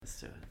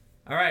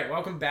All right,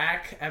 welcome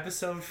back.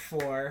 Episode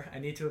 4. I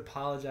need to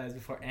apologize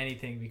before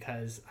anything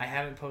because I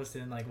haven't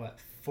posted in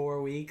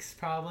 4 weeks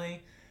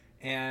probably.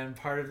 And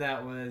part of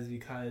that was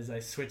because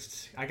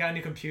I got a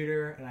new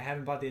computer and I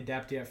haven't bought the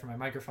adapter yet for my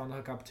microphone to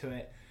hook up to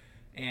it.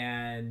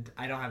 And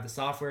I don't have the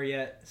software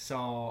yet.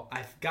 So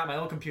I've got my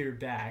old computer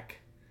back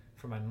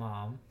from my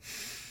mom.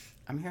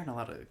 I'm hearing a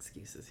lot of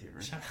excuses here.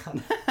 Right? Shut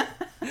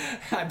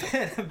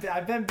up.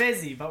 I've been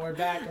busy, but we're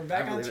back. We're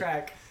back on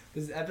track.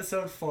 This is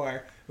episode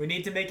 4. We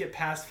need to make it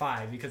past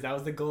 5 because that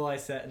was the goal I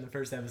set in the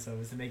first episode,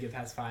 was to make it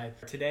past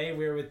 5. Today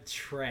we're with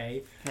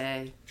Trey.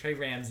 Hey. Trey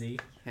Ramsey.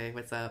 Hey,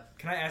 what's up?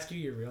 Can I ask you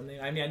your real name?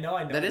 I mean, I know.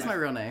 That is my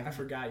real name. I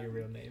forgot your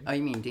real name. Oh,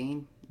 you mean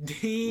Dean?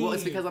 Dean. Well,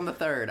 it's because I'm the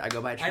third. I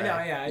go by Trey. I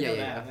know, yeah, I know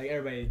that. Yeah. Like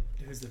everybody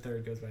who's the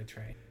third goes by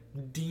Trey.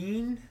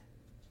 Dean?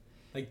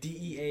 Like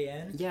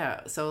D-E-A-N?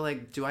 Yeah, so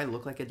do I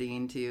look like a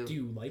Dean to you? Do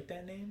you like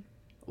that name?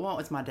 Well,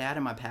 it's my dad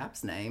and my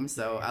pap's name,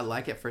 so I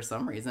like it for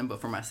some reason, but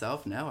for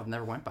myself, no, I've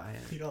never went by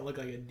it. You don't look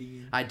like a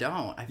Dean. I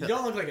don't. You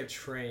don't look like a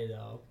Trey,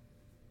 though.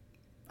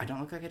 I don't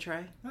look like a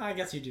Trey? Well, I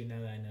guess you do now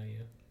that I know you.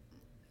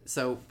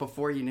 So,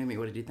 before you knew me,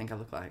 what did you think I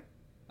looked like?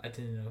 I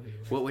didn't know who you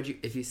were. What would you,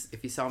 if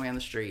you saw me on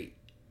the street,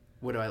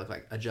 what do I look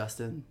like? A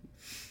Justin?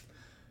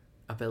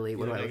 A Billy?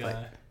 What do I look like?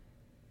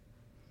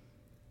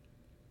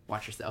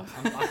 Watch yourself.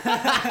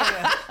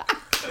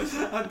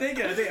 I'm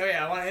thinking, oh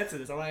yeah, I want to answer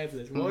this.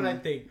 What would I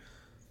think?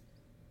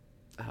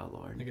 Oh,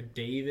 Lord. Like a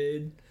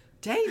David?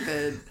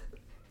 David?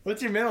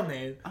 What's your middle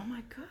name? Oh,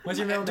 my God. What's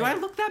your middle name? Do I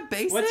look that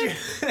basic?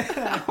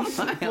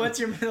 What's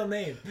your middle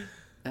name?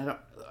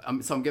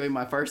 So I'm giving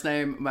my first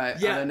name, my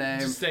other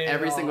name,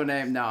 every single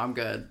name. No, I'm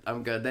good. I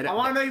want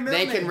to know your middle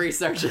name. They can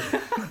research it.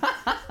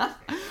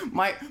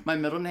 My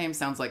middle name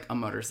sounds like a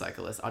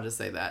motorcyclist. I'll just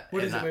say that.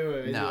 What is it? Wait.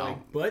 Is no. it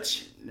like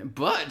Butch?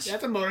 Butch?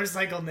 That's a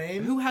motorcycle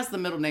name. Who has the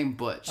middle name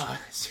Butch?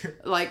 Sure.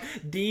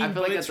 Dean I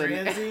feel Butch like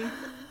Ramsey?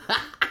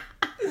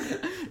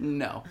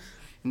 No,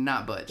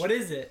 not Butch. What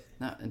is it?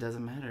 No, it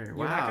doesn't matter. You're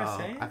wow. not gonna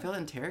say it? I feel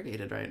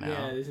interrogated right now.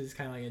 Yeah, this is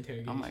kind of like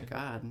interrogation. Oh my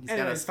God. He's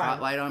Anyways, got a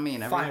spotlight on me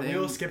and everything. Fine,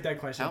 we'll skip that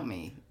question. Help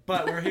me.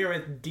 But we're here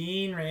with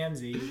Dean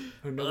Ramsey,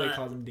 who nobody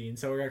calls him Dean,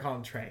 so we're going to call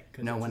him Trey.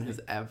 No one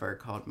has ever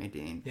called me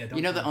Dean. Yeah,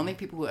 the only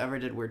people who ever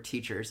did were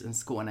teachers in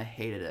school, and I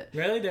hated it.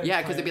 Really?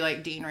 Yeah, because they'd be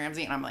like, Dean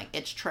Ramsey, and I'm like,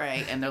 it's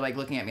Trey, and they're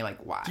looking at me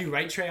like, why? Do you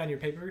write Trey on your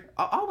paper?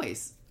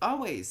 Always.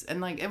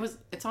 And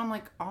it's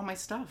on all my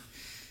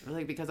stuff.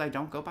 Because I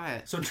don't go by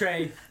it. So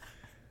Trey,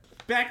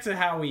 back to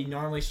how we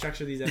normally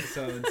structure these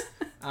episodes.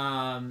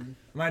 I'm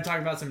going to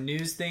talk about some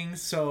news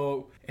things.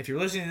 So if you're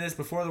listening to this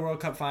before the World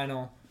Cup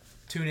final,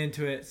 tune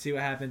into it, see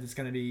what happens. It's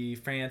going to be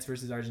France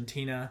versus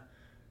Argentina.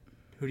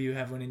 Who do you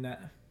have winning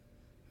that?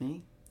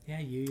 Me? Yeah,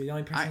 you. You're the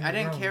only person. I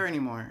didn't care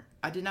anymore.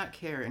 I did not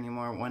care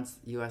anymore once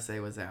USA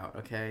was out.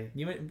 Okay.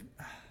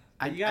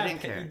 I didn't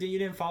care. You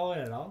didn't follow it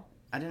at all.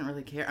 I didn't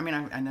really care. I mean,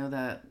 I know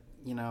that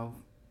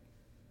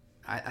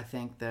I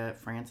think that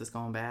France is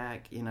going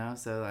back.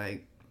 So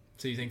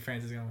So you think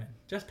France is going to win?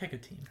 Just pick a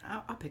team.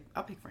 I'll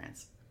pick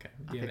France. Okay.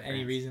 Do you have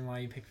any reason why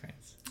you pick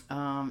France?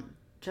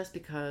 Just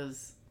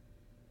because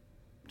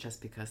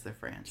they're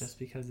France. Just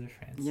because they're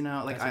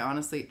France. I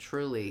honestly,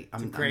 truly,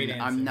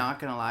 I'm not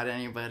gonna lie to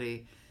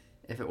anybody.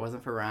 If it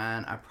wasn't for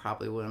Ryan, I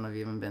probably wouldn't have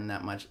even been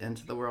that much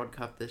into the World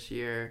Cup this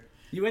year.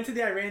 You went to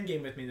the Iran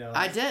game with me, though.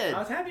 I did. I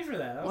was happy for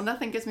that. Well,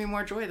 nothing gives me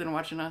more joy than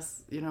watching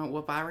us,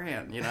 whoop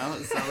Iran,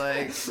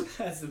 So,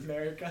 That's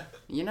America.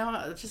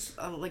 Just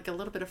a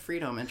little bit of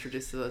freedom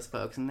introduced to those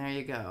folks, and there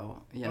you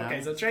go,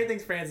 Okay, so Trey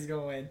thinks France is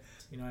going to win.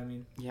 You know what I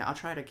mean? Yeah, I'll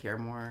try to care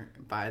more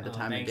by the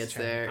time it gets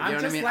Trey. there. You know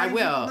what I mean? I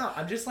will.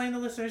 I'm just letting the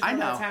listeners know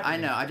what's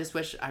happening. I know. I just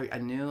wish I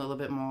knew a little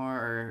bit more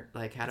or,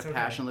 had a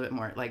passion a little bit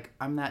more.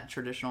 I'm that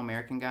traditional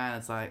American guy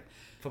that's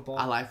football.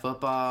 I like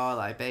football,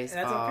 I like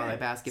baseball, I like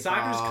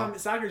basketball.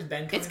 Soccer's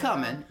been coming It's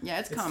coming. Around. Yeah,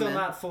 it's coming. It's still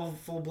not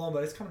full blown,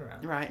 but it's coming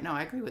around. Right. No,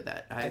 I agree with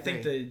that. I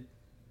think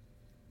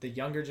the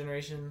younger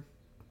generation,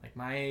 like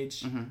my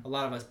age, a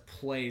lot of us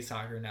play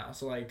soccer now.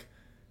 So,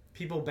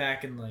 people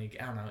back in,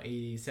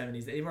 80s,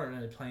 70s, they weren't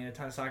really playing a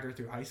ton of soccer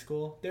through high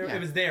school. It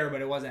was there,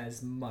 but it wasn't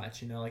as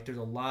much, there's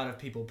a lot of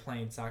people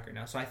playing soccer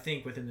now. So I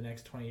think within the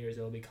next 20 years,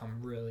 it'll become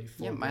really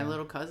full. Yeah, my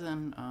little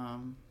cousin,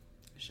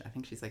 I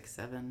think she's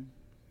 7,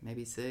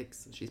 maybe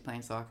 6. She's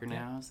playing soccer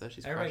now, so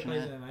she's everybody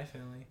crushing plays it in my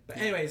family. But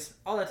anyways,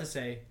 all that to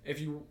say, if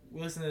you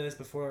listen to this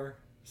before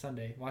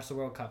Sunday, watch the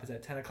World Cup. It's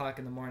at 10 o'clock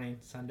in the morning,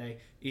 Sunday,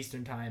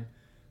 Eastern time.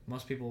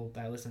 Most people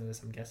that listen to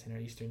this, I'm guessing, are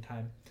Eastern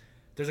time.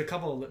 There's a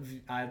couple,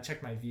 I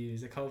checked my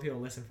views, a couple people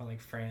listen from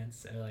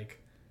France or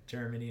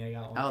Germany. I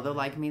got one. Oh, they'll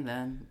like me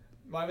then.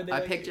 Why would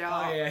they picked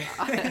y'all. Oh, yeah.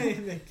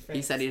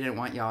 He said he didn't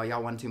want y'all.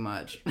 Y'all won too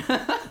much.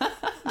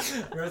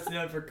 Roasting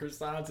up for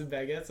croissants and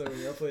baguettes over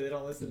here. Hopefully they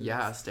don't listen to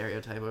this.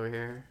 Stereotype over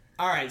here.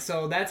 Alright,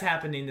 so that's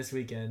happening this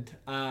weekend.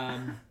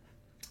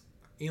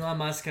 Elon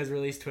Musk has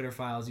released Twitter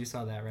files. You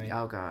saw that, right?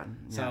 Oh, God.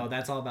 Yeah. So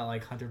that's all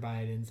about Hunter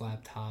Biden's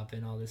laptop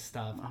and all this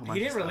stuff. He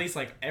didn't release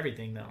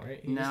everything though,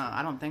 right?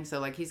 I don't think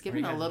so. He's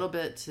giving a little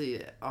bit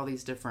to all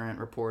these different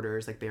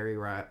reporters, like Barry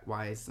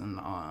Weiss and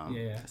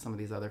some of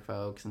these other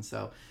folks, and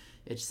so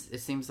it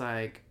seems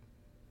like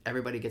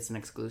everybody gets an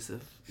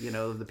exclusive,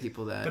 the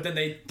people that but then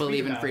they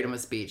believe in freedom of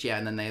speech. Yeah,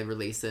 and then they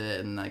release it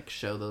and like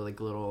show the like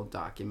little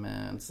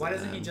documents. Why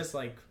doesn't he just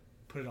like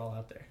put it all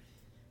out there?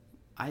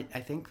 I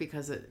think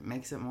because it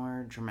makes it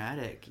more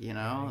dramatic,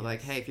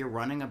 like, hey, if you're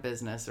running a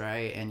business,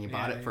 right, and you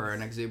bought it for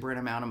an exuberant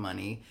amount of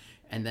money,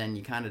 and then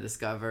you kind of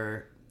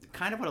discover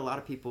kind of what a lot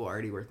of people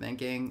already were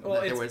thinking,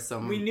 that there was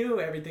some... We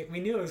knew everything. We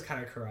knew it was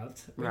kind of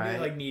corrupt. We knew,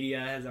 like, media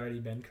has already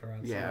been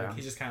corrupt. Yeah. So, like,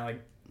 he's just kind of,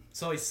 like,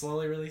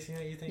 slowly releasing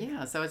it, you think?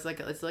 Yeah, so it's like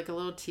a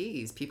little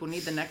tease. People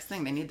need the next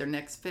thing. They need their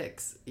next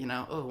fix,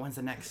 Oh, when's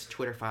the next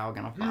Twitter file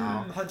gonna fall?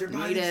 Hunter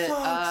Biden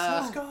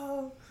sucks. Let's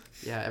go.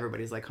 Yeah,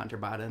 everybody's like Hunter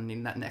Biden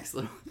needing that next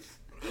little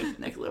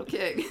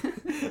kick.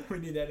 We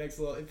need that next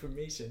little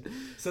information.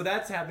 So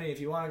that's happening.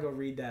 If you want to go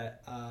read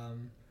that,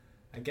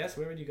 I guess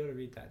where would you go to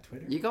read that?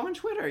 Twitter? You go on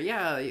Twitter,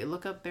 yeah. You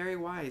look up Barry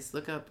Weiss.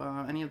 Look up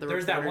any of the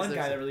There's that one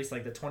guy that released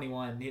like the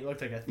 21. He looked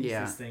like a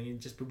thesis thing. He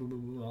just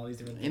boom, all these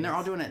different things. And they're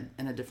all doing it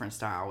in a different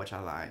style, which I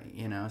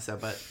like, So,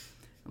 but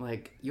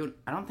like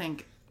I don't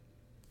think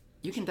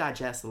you can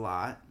digest a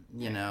lot,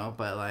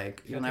 but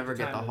like you'll never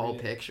get the whole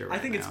picture. Right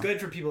I think now. It's good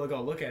for people to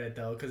go look at it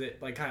though, because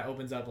it like kind of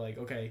opens up like,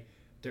 okay,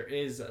 there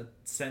is a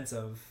sense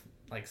of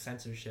like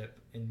censorship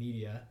in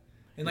media.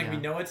 And, like, we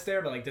know it's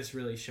there, but, like, this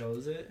really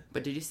shows it.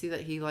 But did you see that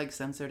he, like,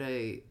 censored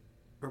a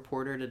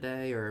reporter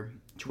today, or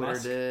Twitter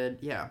did?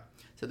 Yeah.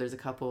 So there's a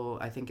couple,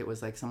 I think it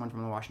was, like, someone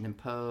from the Washington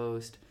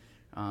Post,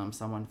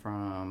 someone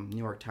from New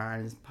York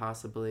Times,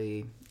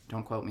 possibly.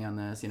 Don't quote me on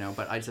this,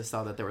 But I just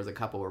saw that there was a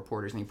couple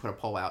reporters, and he put a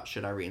poll out,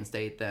 should I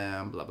reinstate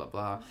them, blah, blah,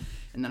 blah.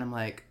 And then I'm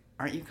like,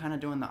 aren't you kind of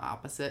doing the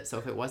opposite? So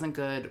if it wasn't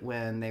good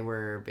when they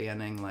were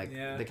banning, like,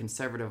 the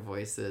conservative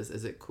voices,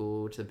 is it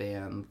cool to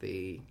ban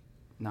the...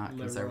 not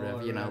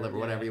conservative, liberal,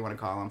 whatever you want to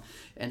call them.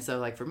 And so,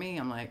 like, for me,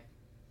 I'm like,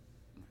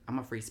 I'm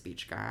a free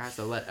speech guy,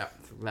 so let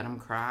them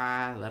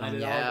cry, let them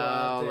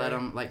yell, let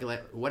them, like,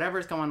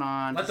 whatever's going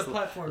on. Let the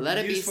platform let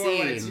it be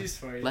seen.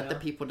 Let the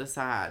people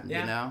decide,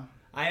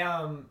 I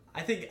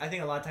think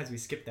a lot of times we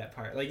skip that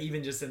part. Like,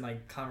 even just in,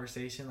 like,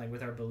 conversation, like,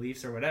 with our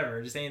beliefs or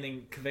whatever, just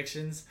anything,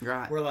 convictions.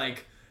 Right. We're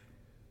like...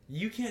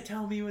 You can't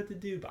tell me what to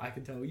do, but I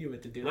can tell you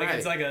what to do. Like,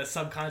 it's like a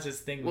subconscious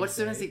thing. Well, as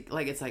soon as he,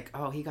 like, it's like,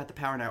 oh, he got the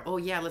power now. Oh,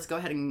 yeah, let's go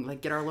ahead and,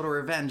 like, get our little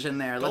revenge in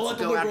there. Let's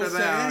go after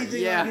them.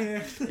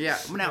 Yeah. Yeah.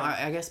 Now,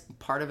 I guess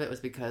part of it was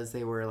because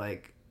they were,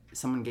 like,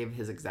 someone gave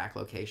his exact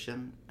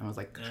location and was,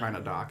 like, trying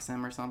to dox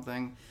him or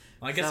something.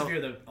 Well, I guess if you're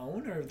the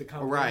owner of the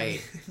company.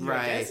 Right.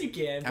 I guess you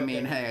can. I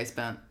mean, hey, I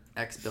spent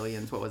X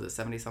billions. What was it?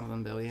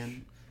 70-something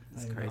billion?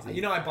 That's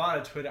crazy.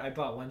 I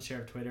bought one share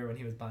of Twitter when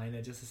he was buying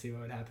it just to see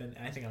what would happen.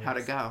 And I think How'd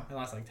it go? I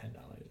lost like $10.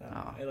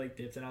 It like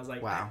dipped, and I was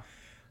like, wow.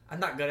 I'm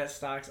not good at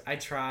stocks. I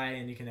try,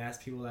 and you can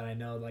ask people that I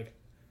know. Like,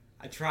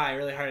 I try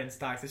really hard in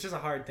stocks. It's just a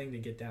hard thing to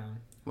get down.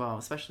 Well,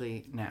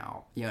 especially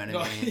now. You know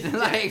what I mean?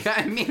 Like,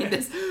 I mean,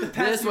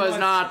 this was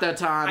not the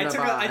time to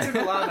buy. I took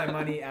a lot of my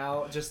money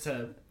out just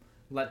to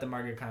let the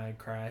market kind of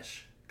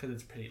crash because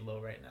it's pretty low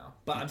right now.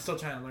 But I'm still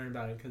trying to learn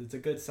about it because it's a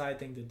good side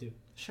thing to do.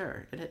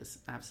 Sure, it is.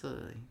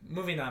 Absolutely.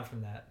 Moving on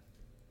from that.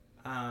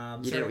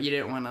 You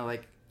didn't want to,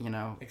 like,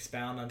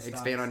 expand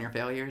on your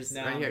failures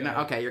no, right here? No,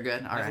 okay, you're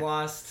good. All right. I've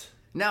lost.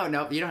 No,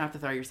 you don't have to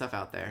throw yourself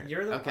out there.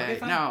 You're the okay.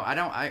 No, I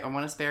don't. I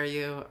want to spare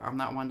you. I'm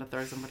not one to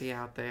throw somebody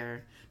out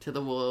there to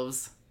the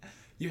wolves.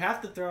 You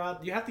have to throw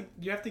out. You have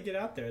to get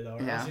out there though,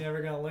 or else you're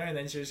never gonna learn.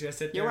 Then you're just gonna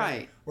sit there. You're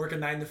right. Work a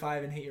 9 to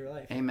 5 and hate your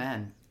life.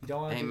 Amen. You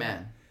don't want to. Amen.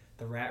 Do that.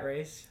 The rat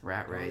race.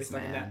 Rat race,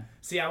 man.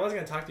 See, I was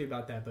gonna talk to you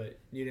about that, but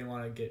you didn't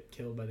want to get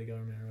killed by the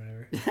government or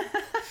whatever.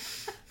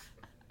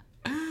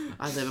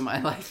 I live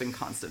my life in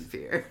constant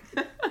fear.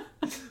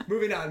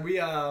 Moving on, we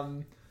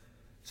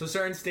so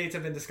certain states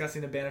have been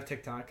discussing the ban of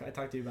TikTok. I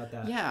talked to you about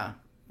that. Yeah.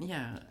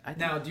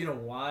 Now, do you know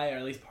why, or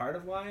at least part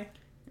of why?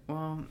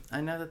 Well,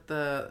 I know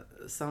that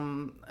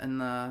some in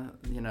the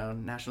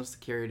national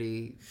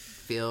security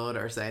field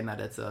are saying that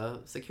it's a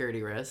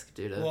security risk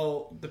due to.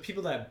 Well, the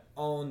people that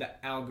own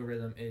the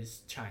algorithm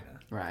is China.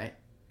 Right.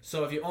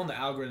 So if you own the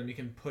algorithm, you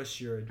can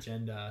push your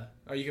agenda,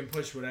 or you can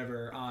push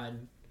whatever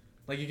on.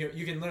 Like,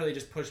 you can literally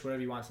just push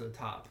whatever you want to the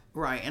top.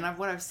 Right, and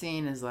what I've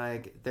seen is,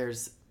 like,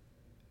 there's...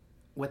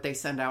 What they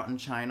send out in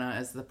China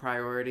as the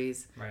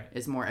priorities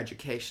is more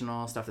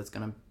educational stuff that's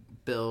going to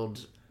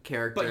build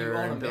character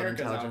and build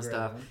intelligent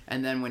stuff.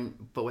 And then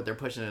but what they're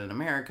pushing in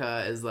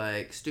America is,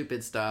 like,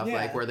 stupid stuff,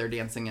 like where they're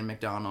dancing in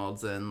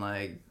McDonald's and,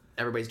 like,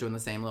 everybody's doing the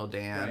same little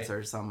dance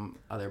or some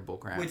other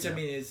bullcrap. Which, I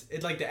mean,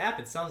 it's like the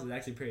app itself is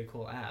actually a pretty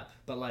cool app.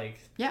 But, like,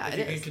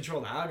 if you can control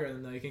the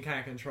algorithm, though, you can kind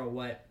of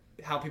control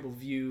how people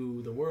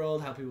view the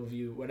world, how people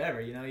view whatever,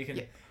 you can...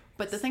 Yeah.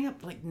 But the thing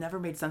that, like, never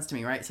made sense to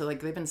me, right? So, like,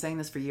 they've been saying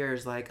this for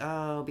years, like,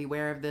 oh,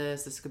 beware of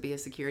this. This could be a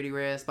security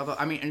risk, blah, blah.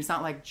 I mean, and it's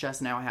not like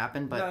just now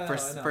happened, but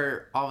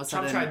for all of a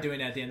sudden... Trump tried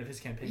doing it at the end of his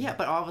campaign. Yeah,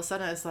 but all of a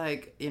sudden it's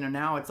like,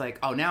 now it's like,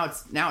 oh, now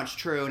it's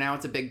true. Now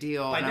it's a big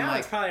deal. By and now I'm like,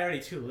 it's probably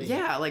already too late.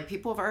 Yeah, like,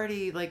 people have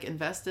already, like,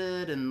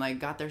 invested and, like,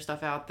 got their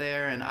stuff out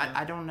there. And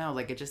I don't know.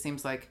 Like, it just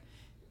seems like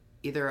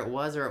either it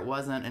was or it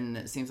wasn't, and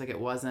it seems like it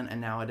wasn't, and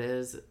now it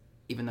is.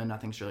 even though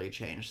nothing's really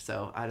changed.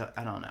 So I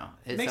don't know.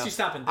 It makes you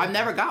stop and think. I've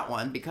never got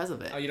one because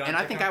of it. Oh, you don't and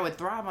have I think I would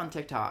thrive on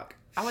TikTok.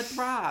 I would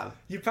thrive.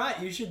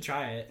 You should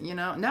try it. You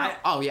know? No.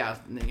 Oh, yeah.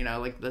 You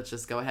know, like, let's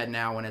just go ahead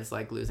now when it's,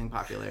 like, losing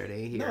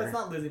popularity here. No, it's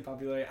not losing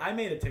popularity. I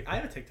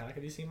have a TikTok.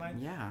 Have you seen mine?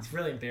 Yeah. It's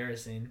really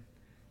embarrassing.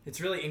 It's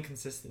really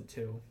inconsistent,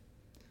 too.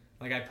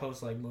 Like, I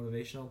post, like,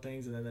 motivational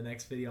things, and then the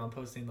next video I'm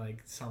posting,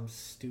 like, some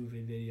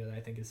stupid video that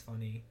I think is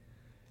funny.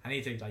 I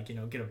need to, like,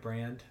 get a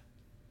brand.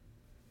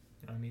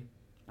 You know what I mean?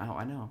 Oh,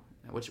 I know.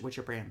 What's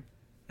your brand?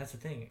 That's the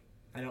thing.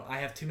 I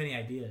have too many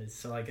ideas,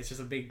 so, like, it's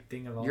just a big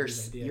thing of all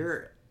these ideas.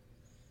 You're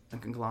a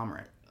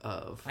conglomerate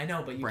of I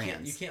know, but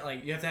brands. you can't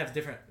like, you have to have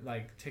different,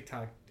 like,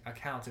 TikTok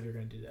accounts if you're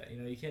going to do that.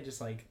 You know, you can't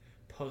just, like,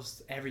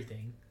 post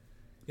everything.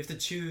 You have to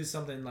choose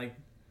something, like...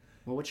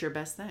 Well, what's your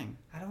best thing?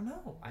 I don't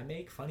know. I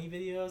make funny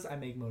videos. I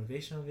make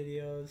motivational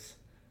videos.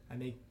 I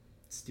make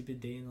stupid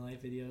day in the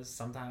life videos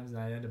sometimes, and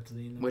I end up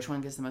deleting them. Which one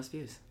gets the most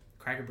views?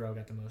 Cracker Barrel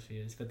got the most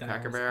views, but then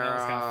Cracker I Barrel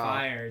almost got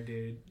fired,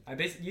 dude. I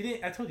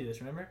told you this,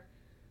 remember?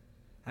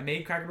 I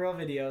made Cracker Barrel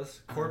videos.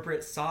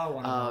 Corporate saw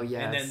one of them.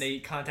 Yes. And then they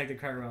contacted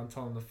Cracker Barrel and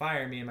told them to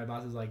fire me. And my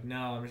boss was like, no,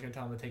 I'm just going to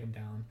tell them to take them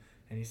down.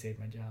 And he saved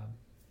my job.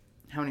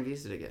 How many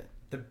views did it get?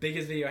 The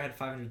biggest video had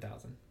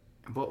 500,000.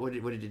 What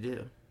did you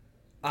do?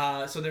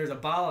 So there's a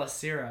bottle of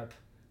syrup,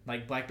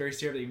 like blackberry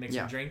syrup that you mix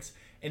in drinks.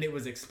 And it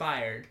was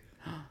expired.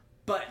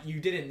 But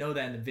you didn't know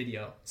that in the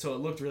video. So it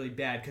looked really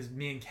bad because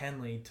me and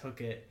Kenley took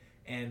it.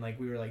 And, like,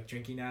 we were, like,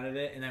 drinking out of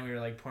it. And then we were,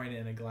 like, pouring it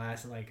in a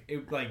glass. And, like,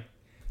 it looked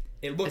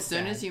as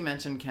soon bad. as you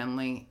mentioned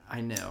Kenley, I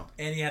knew.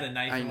 And he had a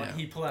knife.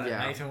 He pulled out a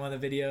knife in one of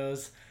the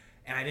videos.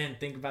 And I didn't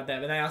think about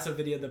that. But I also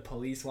videoed the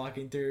police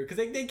walking through. Because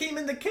they came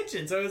in the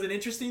kitchen. So it was an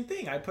interesting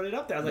thing. I put it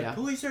up there. I was like,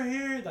 police are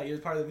here. Like, it was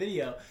part of the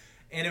video.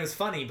 And it was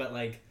funny. But,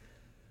 like,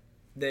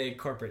 the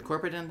corporate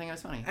didn't think it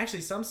was funny.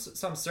 Actually, some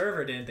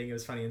server didn't think it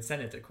was funny and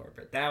sent it to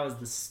corporate. That was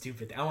the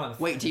stupid thing.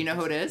 Wait, do you know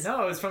who it is?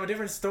 No, it was from a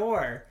different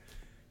store.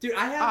 Dude,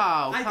 come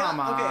on.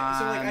 Okay,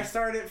 so, like, I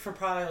started for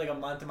probably, like, a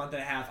month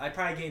and a half. I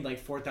probably gained, like,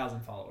 4,000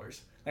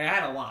 followers. Like, I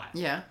had a lot.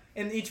 Yeah.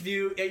 And each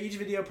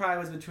video probably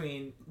was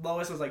between,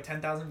 lowest was, like,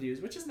 10,000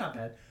 views, which is not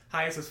bad.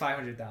 Highest was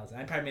 500,000.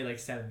 I probably made, like,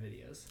 7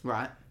 videos.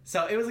 Right.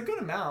 So, it was a good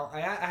amount.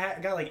 I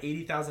got, like,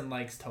 80,000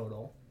 likes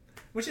total,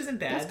 which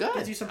isn't bad. That's good.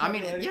 Gives you some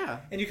popularity.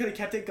 Yeah. And you could have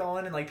kept it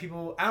going, and, like,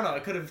 people, I don't know,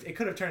 it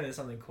could have turned into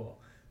something cool.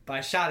 But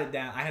I shot it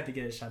down. I had to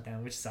get it shot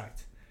down, which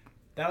sucked.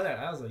 That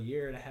was a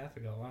year and a half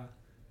ago. Wow.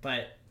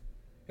 But...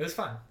 it was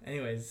fun.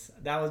 Anyways,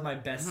 that was my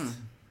best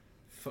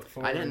foot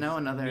forward. I didn't know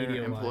another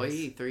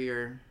employee threw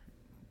your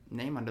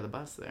name under the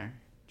bus there.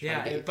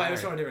 Yeah, but it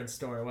was from a different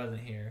store. It wasn't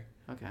here.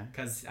 Okay.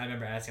 Because I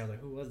remember asking, I was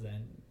like, who was that?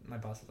 And my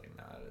boss was like,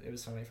 nah, it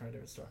was somebody from a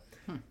different store.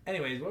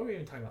 Anyways, what were we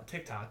even talking about?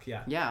 TikTok,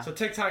 yeah. Yeah. So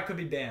TikTok could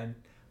be banned.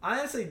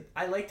 Honestly,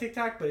 I like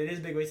TikTok, but it is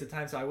a big waste of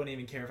time, so I wouldn't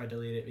even care if I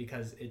delete it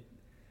because it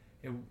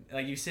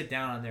like, you sit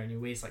down on there and you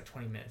waste, like,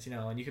 20 minutes, you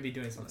know, and you could be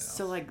doing something else.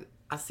 So, like,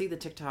 I see the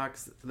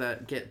TikToks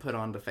that get put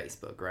onto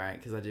Facebook, right?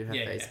 Because I do have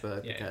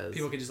Facebook. Because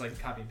people could just, like,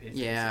 copy and paste.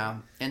 Yeah.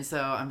 And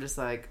so I'm just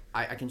like,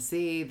 I can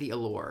see the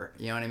allure,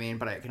 you know what I mean?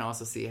 But I can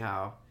also see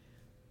how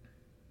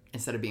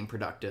instead of being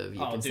productive, you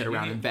can sit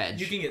around and veg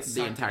you can get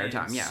the entire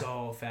time. Yeah.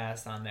 So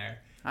fast on there.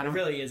 It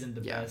really isn't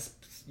the best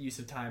use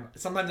of time.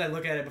 Sometimes I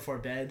look at it before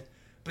bed,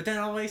 but then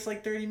I'll waste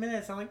like 30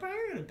 minutes. I'm like, bro,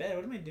 I'm going to bed.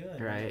 What am I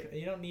doing? Right. Like,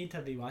 you don't need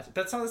to be watching.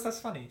 But some of the stuff's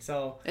funny.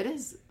 So it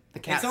is. The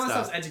cat stuff. Some of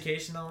the stuff's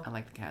educational. I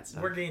like the cat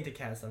stuff. We're getting to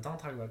cat stuff. Don't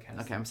talk about cat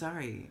stuff. Okay, I'm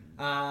sorry.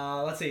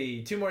 Let's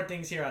see. 2 more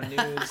things here on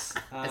news.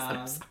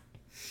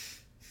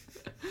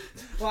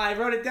 Well, I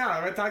wrote it down.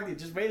 I'm going to talk to you.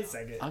 Just wait a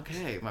second.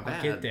 Okay, my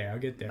bad. I'll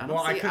get there. I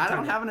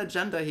don't have an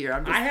agenda here.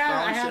 I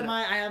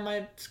have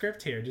my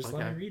script here. Just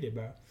let me read it,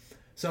 bro.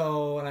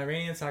 So, an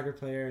Iranian soccer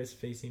player is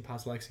facing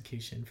possible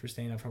execution for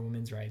standing up for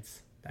women's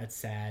rights. That's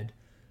sad.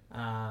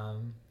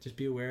 Just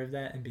be aware of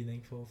that and be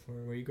thankful for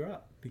where you grew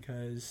up,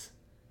 because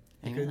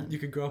you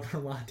could grow up in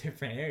a lot of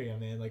different area,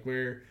 man. Like,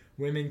 where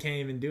women can't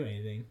even do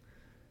anything.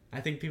 I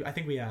think we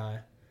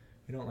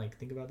don't, like,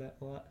 think about that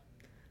a lot.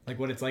 Like,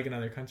 what it's like in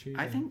other countries.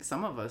 I think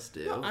some of us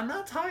do. No, I'm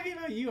not talking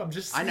about you. I'm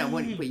just saying. I know,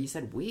 but you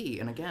said we,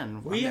 and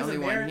again, we I'm as the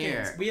only Americans, one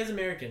here. We as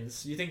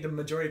Americans, you think the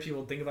majority of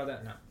people think about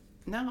that? No.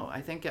 No, I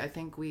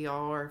think we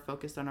all are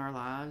focused on our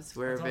lives.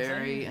 We're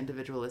very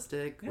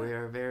individualistic. Yeah.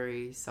 We're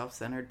very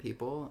self-centered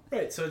people.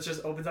 Right, so it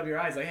just opens up your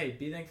eyes. Like, hey,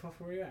 be thankful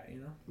for where you're at.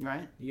 You know.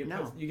 Right.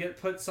 You get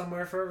put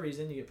somewhere for a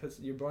reason.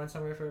 You're born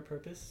somewhere for a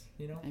purpose.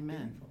 You know.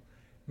 Amen.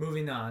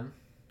 Moving on.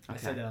 Okay. I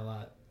said that a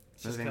lot.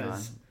 Moving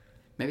on.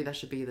 Maybe that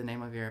should be the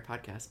name of your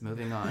podcast.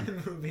 Moving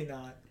on. Moving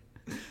on.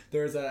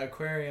 There's an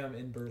aquarium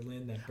in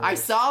Berlin. I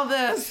saw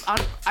this,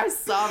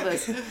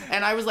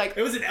 and I was like,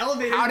 it was an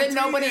elevator. How did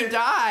nobody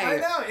die? I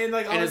know, and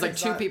it was like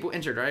 2 people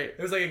injured, right? It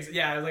was like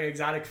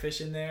exotic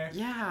fish in there.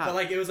 Yeah, but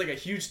like it was like a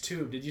huge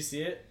tube. Did you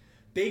see it?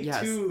 Big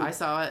tube. I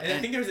saw it, and I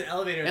think there was an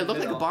elevator. It looked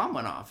like a bomb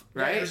went off,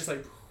 right? Yeah, it was just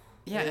like.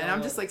 Yeah, and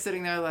I'm just like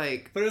sitting there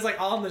like. But it was like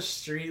all on the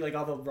street, like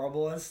all the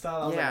rubble and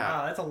stuff. I was like,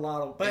 wow, that's a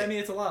lot of. But I mean,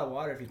 it's a lot of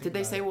water if you think. Did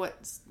they say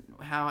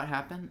how it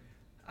happened?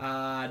 No,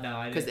 I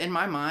didn't. Because in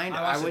my mind,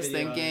 I was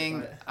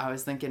thinking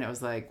it, it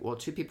was like, well,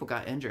 2 people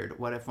got injured.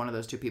 What if one of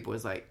those 2 people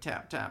was like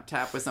tap, tap,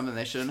 tap with something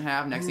they shouldn't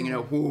have? Next thing you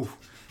know, whoo,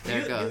 there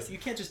it goes. You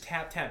can't just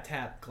tap, tap,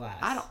 tap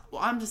glass.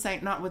 I'm just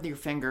saying, not with your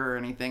finger or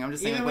anything. I'm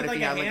just saying, even what with if like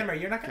you a have hammer,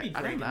 you're not gonna be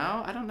breaking.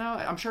 I don't know.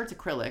 I'm sure it's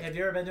acrylic. Have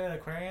you ever been to an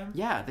aquarium?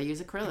 Yeah, they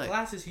use acrylic. The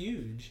glass is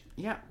huge.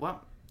 Yeah,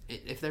 well,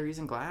 if they're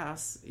using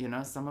glass,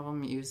 some of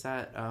them use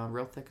that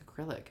real thick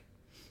acrylic,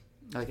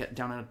 like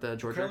down at the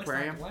Georgia Acrylic's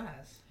Aquarium. Not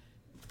glass.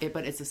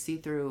 But it's a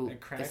see-through.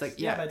 It cracks. It's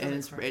like but it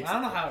doesn't crack. I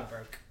don't know how it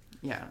broke.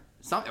 Yeah,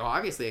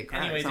 obviously it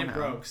cracked. Anyways, somehow. it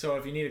broke. So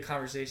if you need a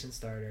conversation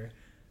starter,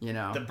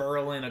 the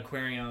Berlin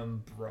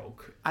Aquarium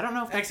broke. I don't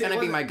know if that's gonna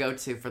be my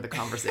go-to for the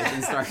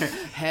conversation starter.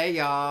 Hey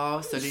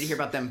y'all, so did you hear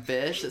about them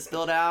fish that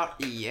spilled out?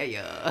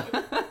 Yeah.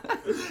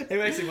 It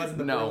actually wasn't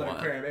the Berlin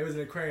Aquarium. It was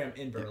an aquarium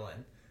in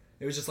Berlin.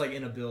 It was just like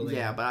in a building.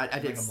 Yeah, but I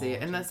did see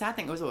it. And the sad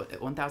thing, it was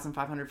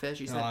 1,500 fish,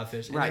 you said? A lot of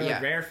fish. And right,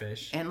 like rare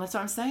fish. And that's what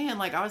I'm saying.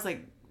 Like, I was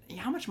like,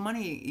 how much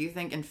money you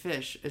think in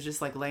fish is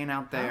just like laying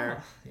out there?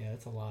 Oh, yeah,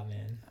 that's a lot,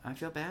 man. I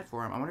feel bad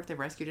for them. I wonder if they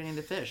rescued any of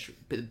the fish.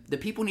 But the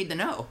people need to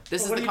know.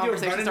 This is the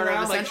conversation starter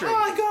of the century. Oh,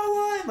 I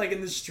got one! Like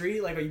in the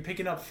street, like, are you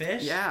picking up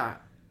fish? Yeah.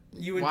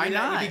 You would Why do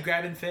that? not? You'd be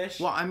grabbing fish?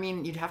 Well, I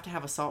mean, you'd have to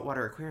have a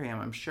saltwater aquarium,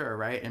 I'm sure,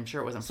 right? I'm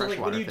sure it wasn't freshwater fish.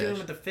 So, like, what are you doing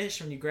with the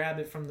fish when you grab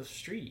it from the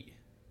street?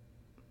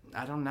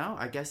 I don't know.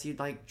 I guess you'd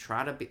like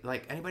try to be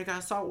like, anybody got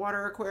a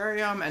saltwater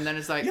aquarium? And then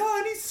it's like, yo,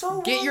 I need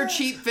saltwater. Get your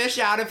cheap fish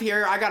out of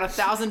here. I got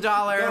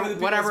 $1,000,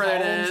 whatever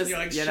it is.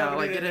 Like,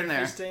 like get in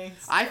there.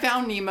 I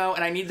found Nemo,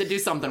 and I need to do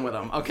something with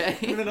him. Okay,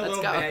 in a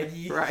little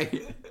baggie.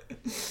 Right.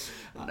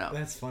 No,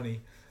 that's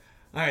funny.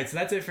 All right, so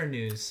that's it for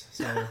news.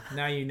 So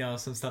now you know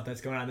some stuff that's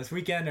going on this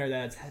weekend or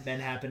that's been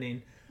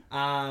happening.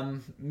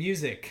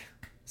 Music.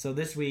 So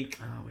this week.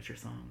 Oh, what's your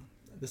song?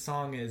 The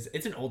song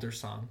it's an older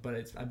song, but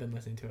I've been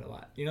listening to it a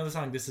lot. You know the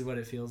song "This Is What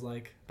It Feels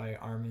Like" by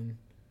Armin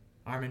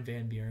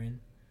van Buuren.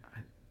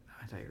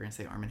 I thought you were gonna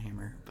say Arm &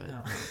 Hammer, but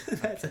no,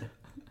 that's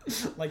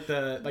like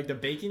the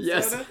baking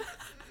soda.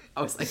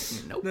 I was like,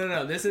 nope.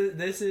 No. This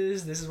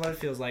is what it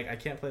feels like. I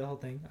can't play the whole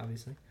thing,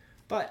 obviously,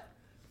 but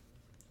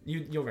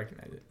you'll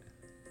recognize it.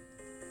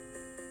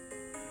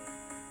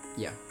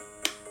 Yeah.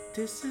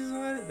 This is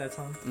what that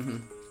song. Mm-hmm.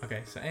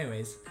 Okay, so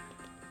anyways.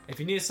 If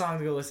you need a song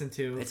to go listen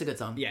to, it's a good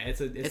song. Yeah, it's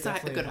a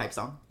good hype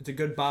song. It's a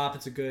good bop.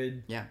 It's a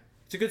good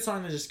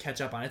song to just catch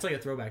up on. It's like a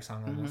throwback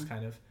song almost,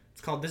 kind of. It's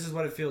called "This Is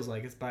What It Feels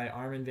Like." It's by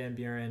Armin van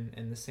Buuren,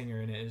 and the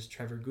singer in it is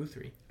Trevor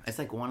Guthrie. It's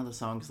like one of the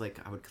songs like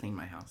I would clean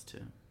my house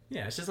to.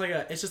 Yeah, it's just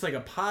like a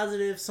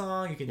positive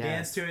song. You can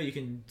dance to it. You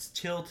can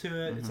chill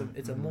to it.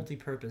 It's a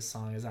multi-purpose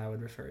song, as I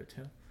would refer it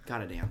to.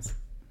 Gotta dance.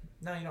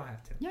 No, you don't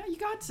have to. Yeah, you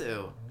got to.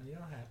 No, you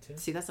don't have to.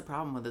 See, that's the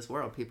problem with this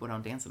world. People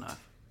don't dance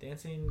enough.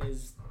 Dancing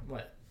is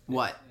what?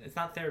 What? It's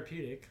not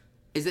therapeutic.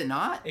 Is it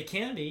not? It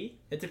can be.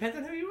 It depends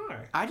on who you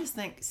are. I just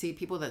think,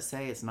 people that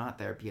say it's not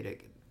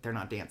therapeutic, they're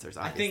not dancers,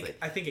 obviously.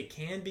 I think it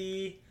can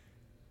be,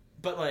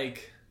 but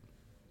like,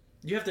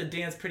 you have to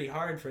dance pretty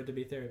hard for it to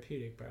be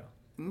therapeutic, bro.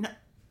 No,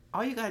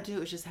 all you gotta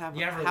do is just have a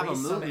movement.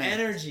 Some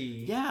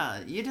energy. Yeah,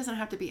 it doesn't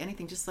have to be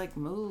anything. Just like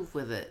move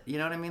with it. You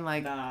know what I mean?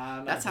 Like,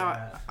 nah, that's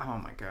how. Oh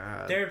my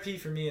god. Therapy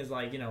for me is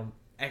like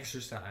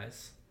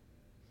exercise.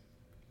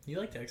 You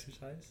like to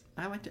exercise?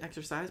 I like to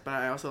exercise, but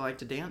I also like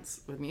to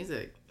dance with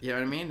music. You know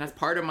what I mean? That's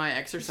part of my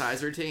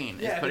exercise routine.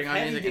 Is putting on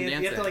music and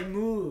dancing. You have to like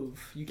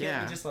move. You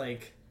can't be just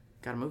like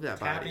gotta move that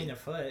body. Tapping a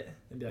foot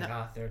and be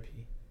like,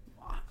 therapy.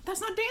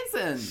 That's not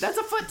dancing. That's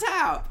a foot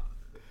tap.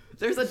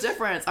 There's a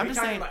difference. I'm just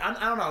saying. I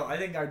don't know. I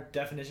think our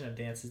definition of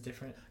dance is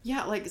different.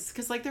 Yeah, like,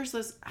 because like there's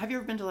this. Have you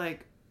ever been to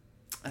like,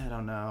 I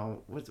don't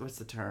know, what's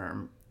the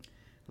term,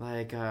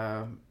 like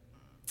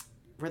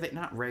where they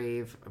not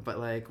rave, but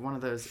like one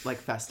of those like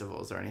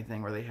festivals or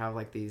anything where they have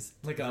like these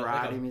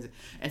variety music,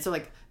 and so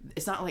like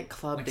it's not like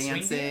club like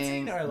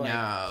dancing or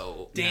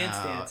like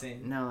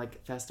dancing. No,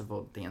 like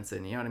festival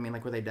dancing. You know what I mean?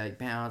 Like where they like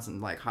bounce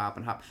and like hop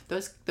and hop.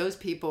 Those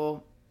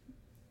people.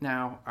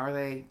 Now, are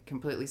they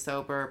completely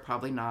sober?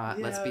 Probably not.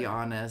 Yeah. Let's be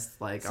honest.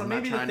 Like, so I'm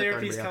not trying to. So maybe the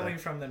therapy's coming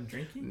from them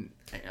drinking.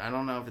 I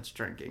don't know if it's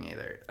drinking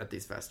either at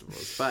these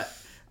festivals, but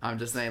I'm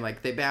just saying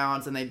like they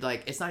bounce and they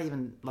like. It's not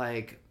even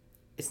like,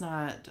 it's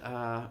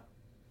not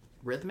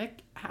rhythmic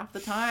half the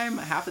time.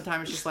 Half the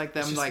time it's just like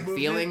them just like movement.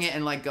 Feeling it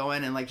and like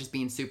going and like just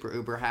being super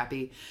uber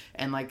happy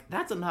and like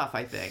that's enough.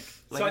 I think.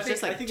 Like so it's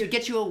just like to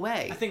get you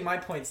away. I think my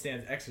point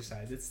stands.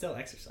 Exercise. It's still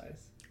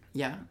exercise.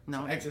 Yeah,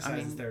 no, so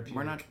exercise is therapeutic.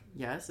 We're not.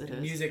 Yes, it is.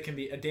 Music can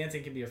be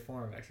dancing can be a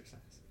form of exercise.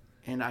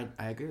 And I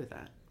agree with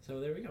that. So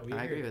there we go.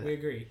 I agree with that. We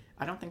agree.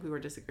 I don't think we were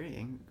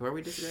disagreeing. Were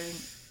we disagreeing?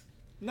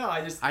 No,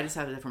 I just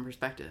had a different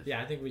perspective.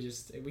 Yeah, I think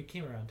we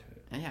came around to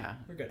it. And yeah,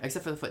 we're good.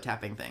 Except for the foot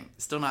tapping thing.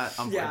 Still not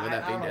on board with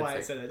that being good. I don't know why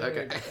I said it.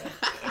 Okay.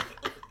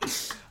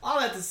 All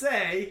that to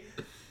say,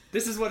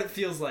 This Is What It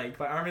Feels Like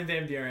by Armin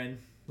van Buuren.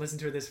 Listen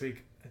to it this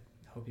week. I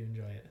hope you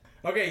enjoy it.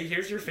 Okay,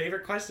 here's your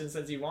favorite question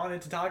since you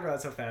wanted to talk about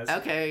it so fast.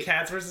 Okay.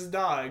 Cats versus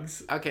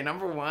dogs. Okay,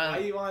 number one. Why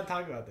do you want to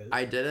talk about this?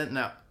 I didn't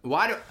know.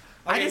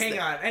 Okay,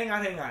 hang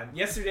on.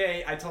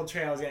 Yesterday, I told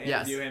Trey I was going to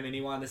interview him, and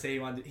he wanted to say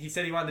he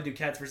said he wanted to do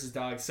cats versus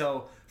dogs.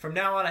 So from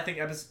now on, I think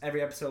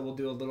every episode we'll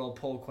do a little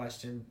poll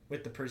question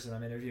with the person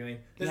I'm interviewing.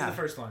 This is the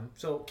first one.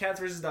 So cats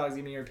versus dogs,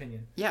 give me your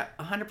opinion. Yeah,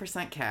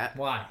 100% cat.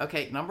 Why?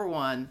 Okay, number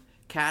one,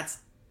 cats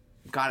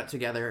got it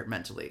together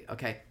mentally.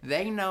 Okay,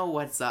 they know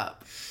what's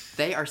up.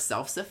 They are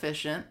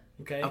self-sufficient.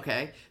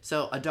 Okay.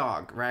 So a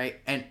dog, right?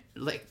 And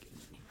like,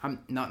 I'm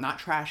not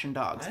trashing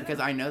dogs because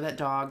I know that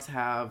dogs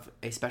have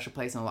a special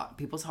place in a lot of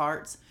people's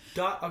hearts.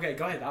 Okay,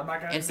 go ahead. I'm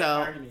not gonna. And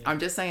so I'm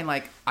just saying,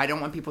 like, I don't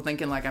want people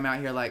thinking like I'm out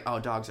here like, oh,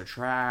 dogs are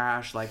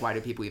trash. Like, why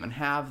do people even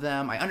have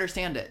them? I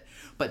understand it,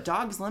 but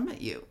dogs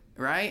limit you,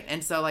 right?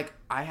 And so like,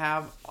 I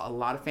have a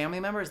lot of family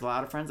members, a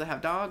lot of friends that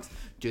have dogs.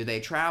 Do they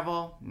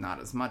travel?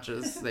 Not as much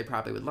as they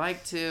probably would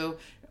like to.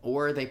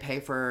 Or they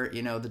pay for,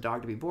 the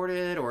dog to be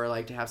boarded or,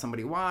 like, to have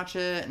somebody watch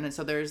it. And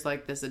so there's,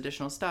 like, this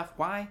additional stuff.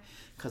 Why?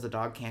 Because the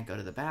dog can't go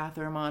to the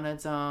bathroom on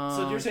its own.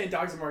 So you're saying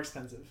dogs are more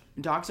expensive?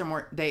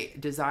 They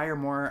desire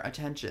more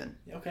attention.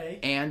 Okay.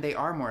 And they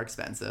are more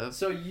expensive.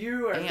 So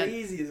you are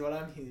lazy is what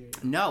I'm hearing.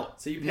 No.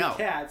 So you pick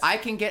cats. I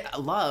can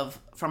get love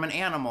from an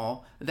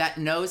animal that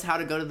knows how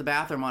to go to the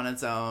bathroom on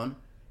its own.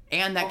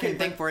 And that can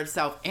think for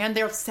itself. And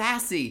they're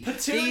sassy.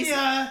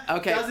 Petunia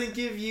doesn't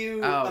give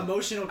you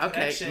emotional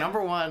connection. Okay,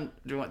 number one,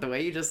 the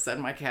way you just said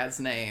my cat's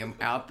name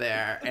out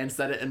there and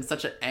said it in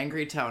such an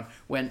angry tone.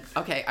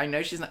 I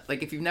know she's not,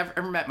 like, if you've never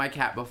ever met my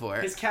cat before.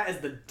 His cat is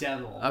the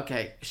devil.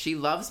 Okay, she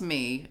loves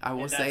me. I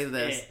will say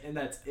this. And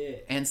that's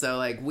it. And so,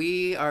 like,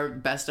 we are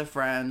best of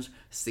friends.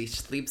 She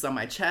sleeps on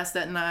my chest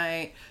at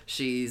night.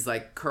 She's,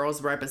 like,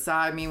 curls right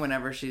beside me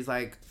whenever she's,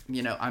 like,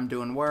 I'm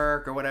doing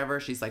work or whatever.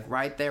 She's like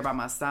right there by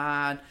my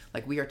side.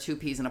 Like we are two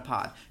peas in a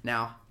pod.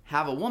 Now,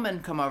 have a woman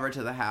come over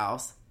to the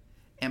house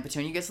and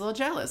Petunia gets a little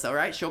jealous, all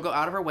right? She'll go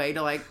out of her way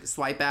to like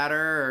swipe at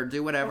her or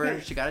do whatever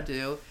she got to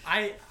do.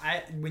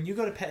 When you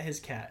go to pet his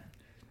cat.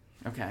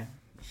 Okay.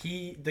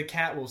 The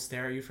cat will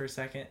stare at you for a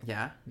second.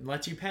 Yeah.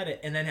 Let you pet it.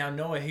 And then out of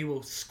nowhere, he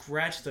will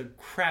scratch the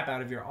crap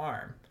out of your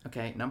arm.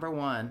 Okay, number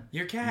one.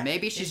 Your cat.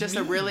 Maybe she's just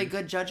a really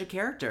good judge of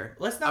character.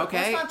 Let's not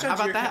judge how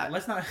about your that? cat.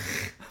 Let's not.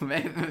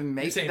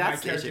 Maybe you saying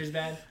that's my character's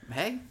bad?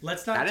 Hey,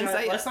 let's not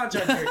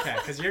judge your cat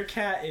because your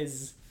cat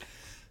is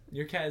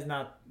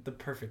not the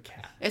perfect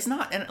cat. It's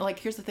not. And like,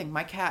 here's the thing: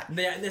 my cat.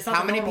 It's not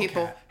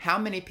How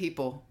many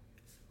people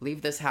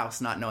leave this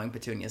house not knowing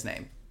Petunia's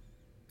name?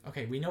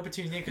 Okay, we know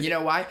Petunia because... You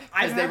know why?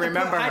 Because they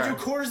remember her. I drew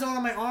cortisone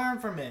on my arm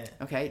from it.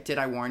 Okay, did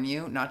I warn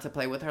you not to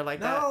play with her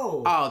like that?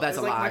 No. Oh, that's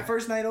a lie. It was like my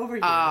first night over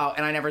here. Oh,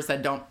 and I never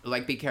said don't,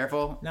 like, be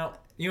careful? No.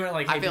 You weren't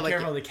like, hey, be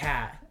careful of the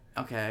cat.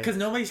 Okay. Because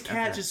nobody's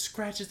cat just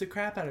scratches the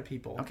crap out of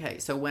people. Okay,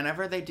 so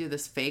whenever they do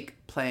this fake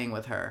playing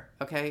with her,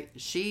 okay,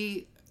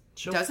 she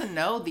doesn't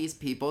know these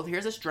people.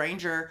 Here's a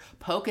stranger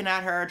poking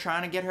at her,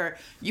 trying to get her.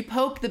 You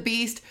poke the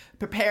beast,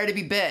 prepare to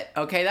be bit.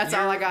 Okay, that's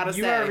all I gotta say.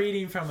 You are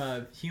reading from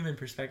a human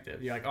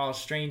perspective. You're like, oh,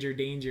 stranger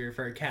danger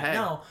for a cat. Hey.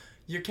 No,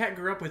 your cat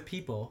grew up with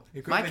people.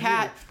 My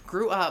cat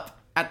grew up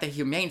at the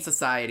Humane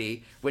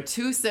Society with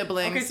two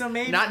siblings, okay, so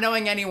maybe not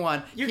knowing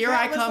anyone. Your Here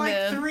cat I come was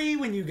like in. 3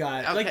 when you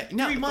got it. Okay, like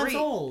 3 months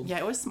old. Yeah,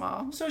 it was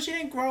small. So she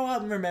didn't grow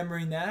up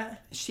remembering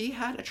that. She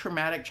had a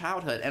traumatic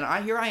childhood, and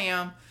here I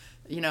am.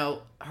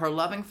 Her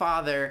loving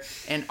father,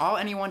 and all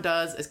anyone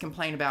does is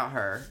complain about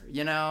her,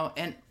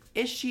 and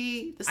is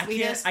she the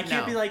sweetest? I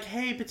can't be like,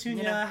 hey,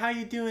 Petunia, how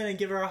you doing, and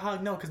give her a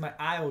hug. No, because my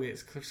eye will get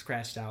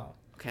scratched out.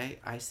 Okay,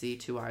 I see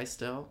 2 eyes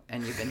still,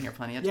 and you've been here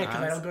plenty of times. Yeah,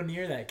 because I don't go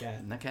near that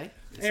cat. Okay,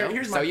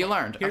 so you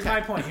learned. Here's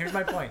my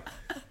point.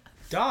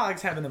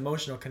 Dogs have an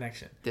emotional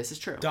connection. This is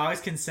true.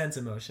 Dogs can sense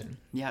emotion.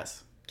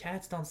 Yes.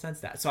 Cats don't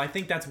sense that. So I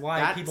think that's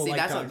why people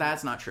like dogs.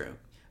 That's not true.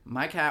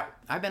 My cat,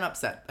 I've been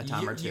upset a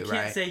time or two, right? You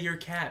can't say your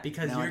cat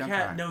because your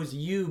cat knows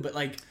you, but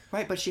like...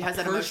 Right, but she has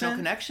that emotional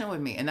connection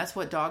with me, and that's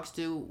what dogs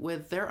do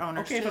with their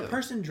owners, too. Okay, if a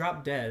person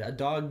dropped dead, a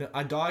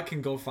dog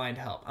can go find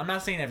help. I'm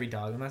not saying every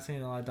dog. I'm not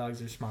saying a lot of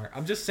dogs are smart.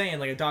 I'm just saying,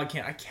 like, a dog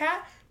can't. A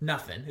cat,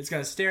 nothing. It's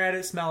going to stare at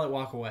it, smell it,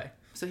 walk away.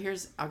 So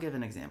I'll give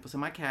an example. So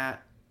my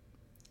cat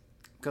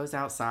goes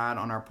outside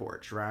on our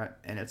porch, right?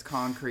 And it's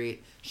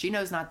concrete. She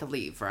knows not to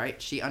leave,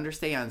 right? She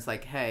understands,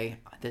 like, hey,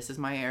 this is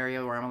my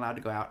area where I'm allowed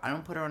to go out. I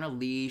don't put her on a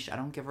leash. I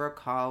don't give her a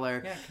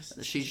collar. Yeah,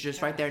 she's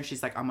just right there, and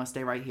she's like, I'm going to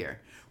stay right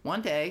here.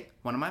 One day,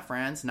 one of my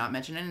friends, not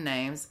mentioning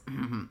names,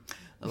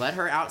 let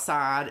her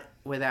outside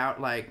without,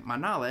 like, my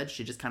knowledge.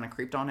 She just kind of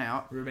creeped on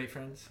out. Roommate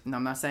friends? No,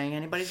 I'm not saying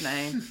anybody's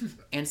name.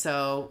 And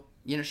so,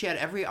 she had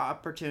every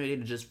opportunity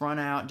to just run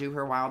out, do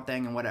her wild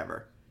thing, and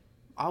whatever.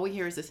 All we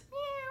hear is this...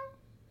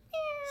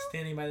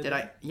 Standing by the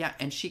door? Yeah,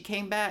 and she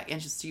came back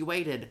and she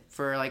waited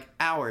for like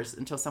hours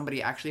until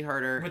somebody actually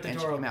heard her and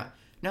she came out.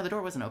 No, the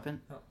door wasn't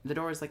open. Oh. The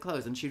door was like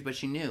closed, but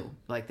she knew,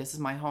 like, this is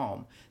my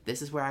home.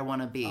 This is where I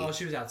want to be. Oh,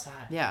 she was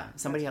outside. Yeah,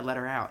 somebody had let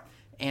her out.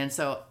 And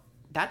so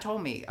that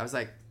told me, I was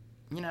like,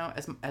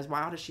 as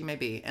wild as she may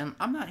be, and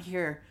I'm not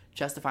here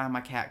justifying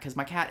my cat because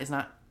my cat is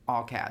not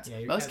all cats.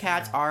 Yeah, most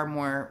cats are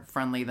more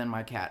friendly than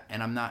my cat,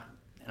 and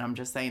I'm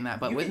just saying that.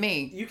 But with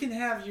me... You can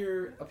have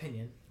your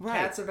opinion. Right.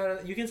 Cats are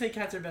better... You can say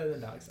cats are better than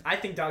dogs. I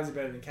think dogs are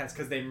better than cats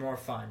because they're more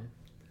fun.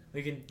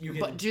 You can.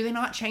 But do they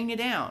not chain you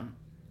down?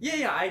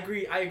 Yeah, I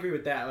agree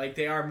with that. Like,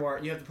 they are more,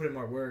 you have to put in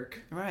more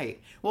work.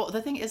 Right. Well, the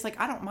thing is, like,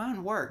 I don't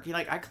mind work.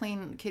 Like, I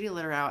clean kitty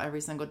litter out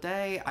every single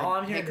day.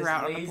 I'm take her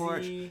out on the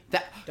porch.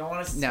 Don't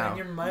want to spend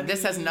your money.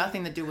 This has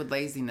nothing to do with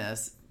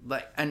laziness.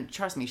 Like, and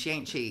trust me, she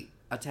ain't cheap.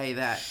 I'll tell you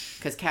that.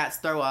 Because cats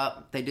throw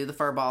up. They do the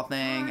fur ball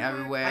thing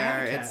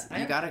everywhere.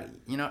 You gotta,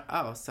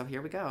 so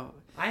here we go.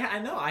 I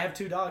know. I have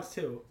 2 dogs,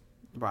 too.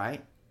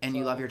 Right. And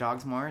you love your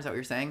dogs more? Is that what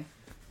you're saying?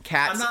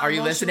 Cats, are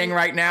you listening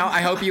right now? I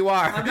hope you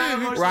are.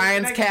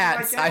 Ryan's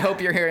cats. I hope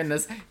you're hearing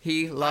this.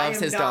 He loves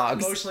his dogs. I'm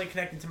not emotionally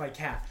connected to my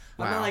cat.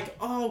 I'm not like,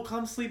 oh,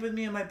 come sleep with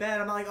me in my bed.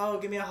 I'm not like, oh,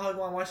 give me a hug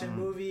while I'm watching a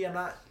movie. I'm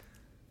not.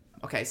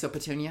 Okay, so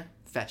Petunia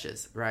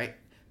fetches, right?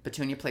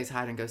 Petunia plays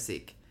hide and go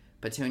seek.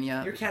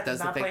 Petunia Your cat does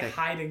not play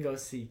hide and go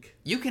seek.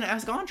 You can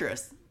ask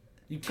Andres.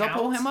 You go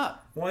pull him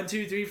up. 1,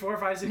 2, 3, 4,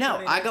 5, 6. No,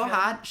 7, 8, I go 10.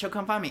 hide. She'll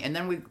come find me, and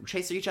then we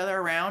chase each other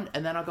around,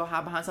 and then I'll go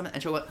hide behind something,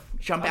 and she'll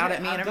jump out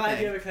at me and everything. I'm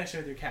glad you have a connection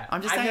with your cat.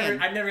 I'm just saying.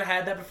 I've never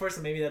had that before,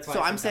 so maybe that's why.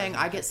 So I'm saying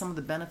I get some of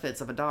the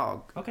benefits of a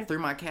dog through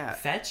my cat.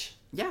 Fetch?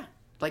 Yeah.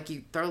 Like,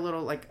 you throw a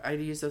little, like, I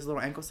use those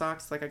little ankle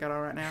socks like I got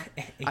on right now.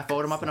 I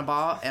fold them up in a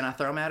ball, and I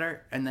throw them at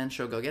her, and then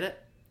she'll go get it.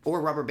 Or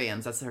rubber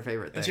bands. That's her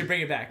favorite thing. And she'll bring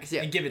it back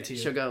and give it to you.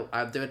 She'll go,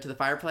 I'll do it to the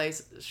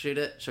fireplace, shoot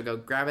it. She'll go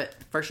grab it.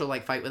 First, she'll,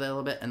 like, fight with it a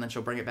little bit, and then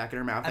she'll bring it back in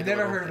her mouth. I've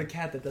never heard of a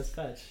cat that does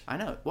fetch. I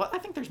know. Well, I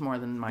think there's more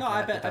than my cat. No,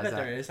 I bet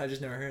there is. I just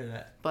never heard of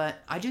that. But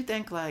I do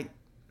think, like,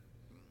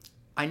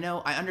 I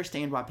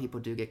understand why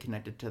people do get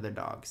connected to their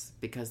dogs.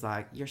 Because,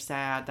 like, you're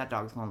sad, that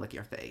dog's going to lick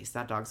your face.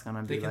 That dog's going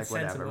to be, like,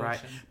 whatever, right?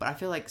 But I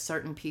feel like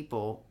certain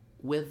people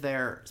with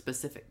their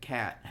specific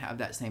cat have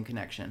that same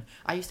connection.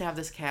 I used to have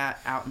this cat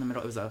out in the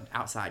middle. It was an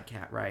outside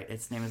cat, right?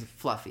 Its name is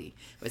Fluffy.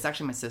 It's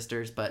actually my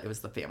sister's, but it was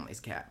the family's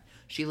cat.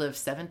 She lived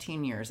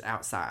 17 years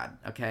outside,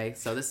 okay?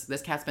 So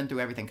this cat's been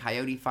through everything.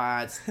 Coyote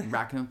fights,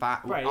 raccoon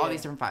fights, all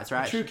these different fights,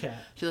 right? A true cat.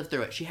 She lived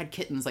through it. She had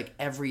kittens, like,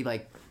 every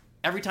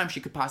time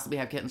she could possibly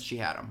have kittens, she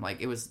had them. Like,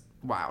 it was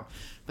wild.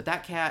 But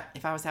that cat,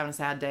 if I was having a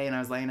sad day and I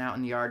was laying out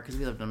in the yard, because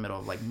we lived in the middle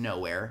of, like,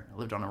 nowhere. I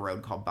lived on a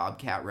road called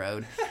Bobcat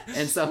Road.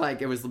 And so,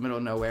 like, it was the middle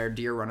of nowhere,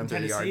 deer running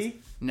through the yards.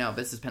 No,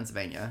 this is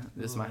Pennsylvania.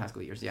 This is my high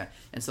school years, yeah.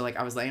 And so, like,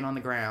 I was laying on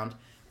the ground,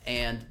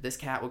 and this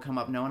cat would come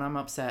up knowing I'm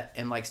upset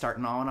and, like, start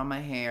gnawing on my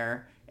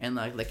hair and,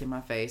 like, licking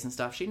my face and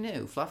stuff. She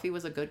knew. Fluffy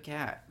was a good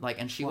cat.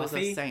 Like, and she was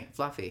a saint.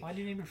 Fluffy. Why did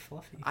you name her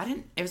Fluffy?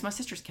 It was my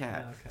sister's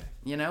cat. Oh, okay.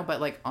 You know, but,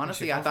 like,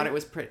 honestly, I thought it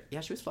was pretty.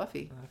 Yeah, she was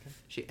fluffy. Oh,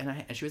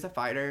 okay. She was a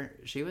fighter.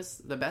 She was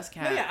the best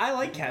cat. Yeah, I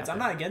like cats. I'm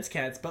not against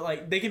cats, but,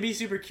 like, they can be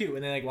super cute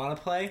when they, like, want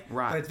to play.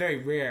 Right. But it's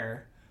very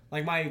rare.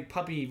 Like, my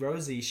puppy,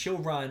 Rosie, she'll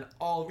run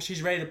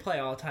she's ready to play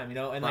all the time, you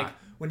know? And, like,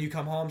 when you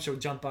come home, she'll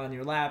jump on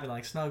your lap and,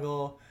 like,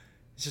 snuggle.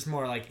 It's just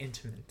more, like,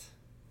 intimate.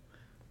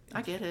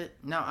 I get it.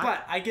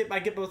 But I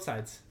get both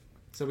sides.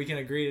 So we can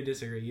agree to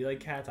disagree. You like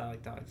cats, I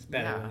like dogs.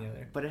 Better than the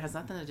other. But it has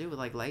nothing to do with,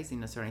 like,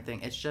 laziness or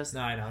anything. It's just...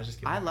 No, I know. I was just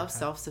kidding. I love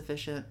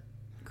self-sufficient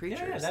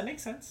creatures. Yeah, that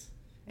makes sense.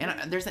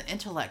 And there's an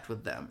intellect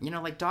with them. You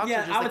know, like, dogs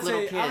are just like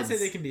little kids. I would say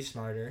they can be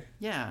smarter.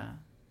 Yeah.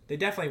 They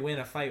definitely win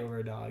a fight over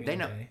a dog. They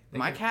know.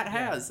 My cat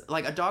has.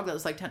 Like, a dog that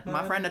was like 10.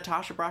 My friend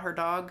Natasha brought her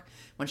dog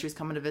when she was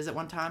coming to visit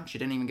one time. She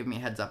didn't even give me a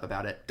heads up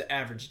about it. The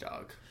average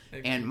dog.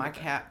 And my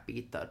cat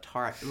beat the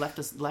tar.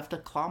 Left a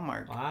claw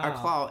mark. Wow. A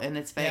claw in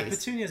its face. Yeah,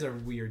 Petunia's a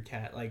weird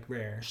cat. Like,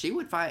 rare. She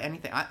would fight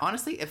anything.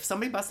 Honestly, if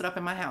somebody busted up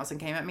in my house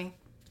and came at me,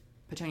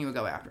 Petunia would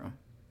go after him.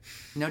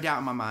 No doubt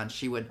in my mind,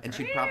 she would. And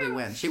she'd probably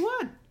win. She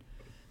would.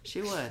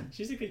 She would.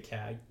 She's a good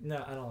cat.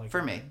 No, I don't like her.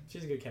 For me.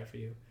 She's a good cat for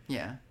you.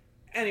 Yeah.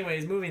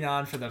 Anyways, moving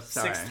on for the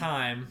sixth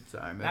time.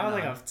 Sorry, that was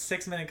like a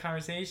 6-minute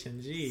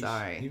conversation. Jeez.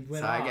 Sorry.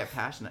 I get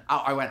passionate.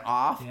 Oh, I went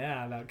off?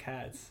 Yeah, about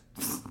cats.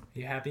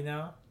 You happy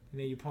now? You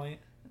made your point?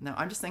 No,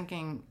 I'm just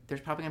thinking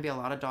there's probably going to be a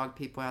lot of dog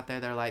people out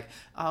there that are like,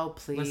 oh,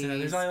 please. Listen,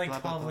 there's only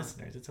like 12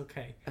 listeners. It's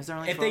okay. Is there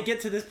only 12? If they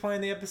get to this point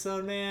in the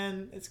episode,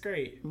 man, it's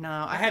great. No,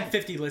 I had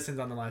 50 listens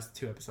on the last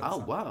 2 episodes. Oh,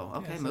 whoa.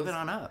 Okay, so moving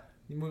on up.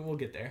 We'll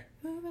get there.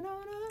 Moving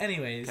on up.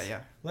 Anyways, okay,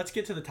 yeah. Let's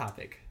get to the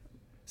topic.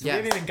 So we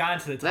haven't even gotten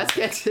to the topic.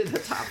 Let's get to the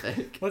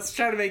topic. Let's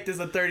try to make this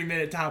a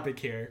 30-minute topic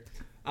here.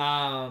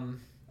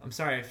 I'm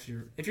sorry if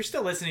you're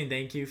still listening.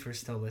 Thank you for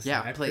still listening.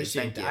 Yeah, please.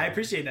 Thank you. I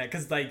appreciate that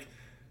because like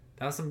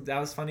that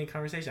was funny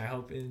conversation. I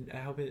hope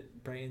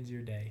it brightens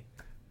your day.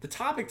 The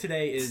topic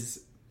today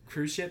is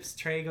cruise ships.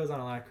 Trey goes on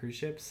a lot of cruise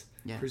ships,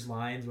 cruise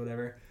lines,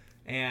 whatever.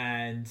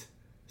 And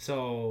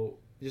so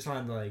just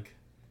wanted to like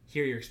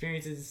hear your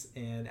experiences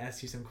and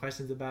ask you some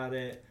questions about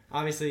it.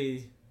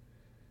 Obviously,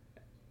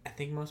 I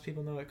think most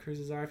people know what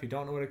cruises are. If you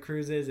don't know what a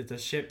cruise is, it's a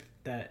ship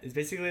that is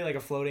basically like a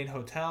floating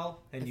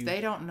hotel. And if they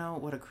don't know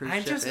what a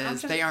cruise ship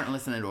is, they aren't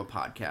listening to a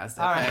podcast.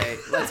 Okay, right.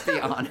 Let's be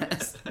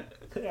honest.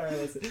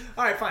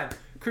 All right, fine.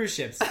 Cruise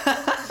ships.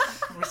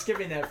 We're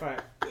skipping that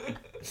part.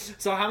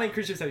 So, how many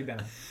cruise ships have you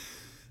been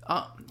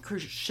on?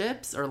 Cruise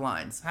ships or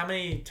lines? How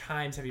many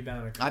times have you been on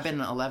a cruise ship? I've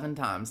been 11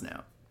 times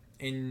now.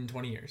 In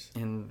 20 years?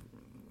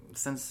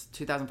 Since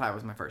 2005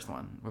 was my first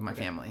one with my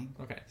family.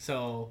 Okay,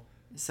 so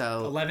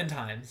 11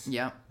 times.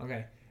 Yeah.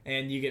 Okay.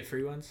 And you get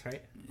free ones,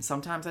 right?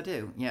 Sometimes I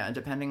do. Yeah,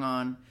 depending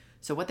on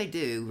So what they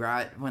do,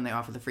 right, when they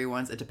offer the free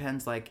ones, it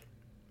depends, like,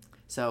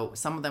 so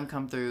some of them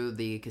come through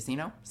the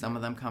casino. Some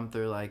of them come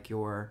through, like,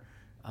 your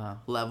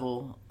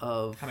level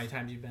of... How many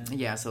times you've been.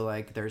 Yeah, so,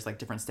 like, there's, like,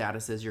 different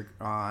statuses you're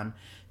on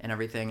and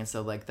everything. And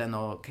so, like, then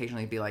they'll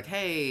occasionally be like,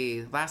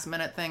 hey, last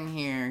minute thing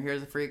here.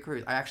 Here's a free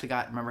cruise. I actually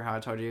got... Remember how I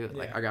told you?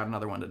 Like, I got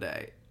another one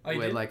today. Oh, you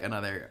with, did? like,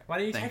 another... Why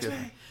didn't you text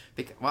me?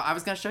 Well, I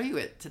was going to show you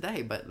it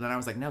today, but then I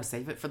was like, no,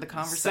 save it for the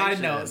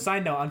conversation.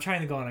 Side note, I'm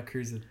trying to go on a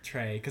cruise with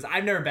Trey, because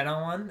I've never been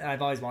on one, and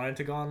I've always wanted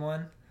to go on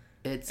one.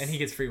 And he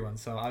gets free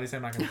ones, so obviously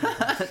I'm not going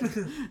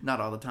to.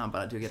 Not all the time,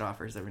 but I do get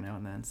offers every now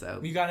and then.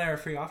 So you got a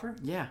free offer?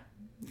 Yeah.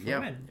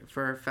 When?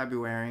 For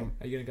February.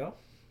 Are you going to go?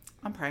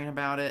 I'm praying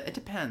about it. It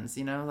depends,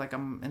 you know, like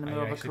I'm in the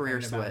middle of a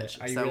career switch.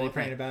 Are you really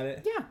praying about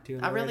it? Yeah,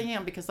 I really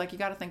am, because like you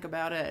got to think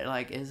about it.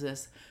 Like, is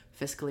this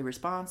fiscally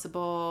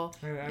responsible?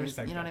 I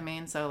respect you know what I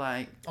mean? So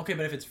like, okay,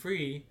 but if it's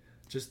free,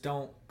 just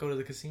don't go to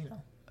the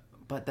casino.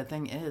 But the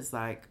thing is,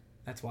 like,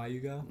 that's why you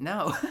go?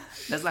 No,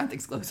 that's not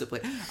exclusively.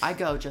 I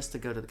go just to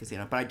go to the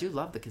casino, but I do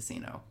love the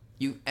casino.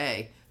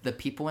 The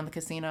people in the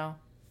casino,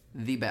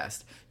 the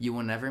best. You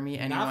will never meet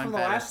anyone Not from the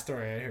better. last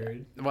story I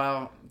heard.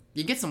 Well,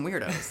 you get some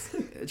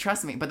weirdos.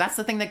 Trust me. But that's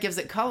the thing that gives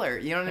it color.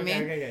 You know what I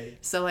mean? Okay.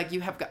 So, like, you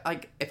have got,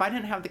 like, if I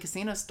didn't have the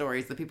casino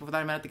stories, the people that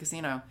I met at the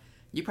casino,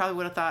 you probably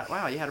would have thought,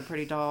 wow, you had a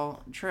pretty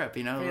dull trip,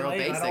 you know, real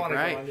basic,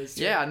 right?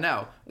 Yeah,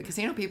 no. The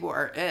casino people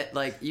are it.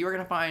 Like, you are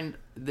going to find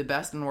the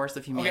best and worst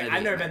of humanity. Okay,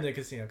 I've never been to the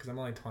casino because I'm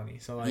only 20.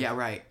 So like, yeah,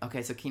 right.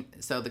 Okay,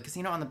 so the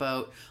casino on the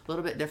boat, a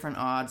little bit different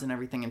odds and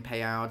everything and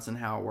payouts and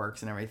how it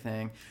works and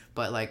everything.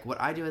 But, like,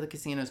 what I do at the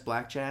casino is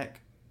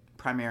blackjack,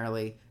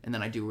 primarily, and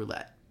then I do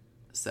roulette.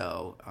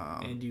 So,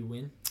 and do you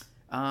win?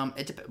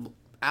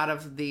 Out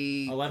of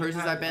the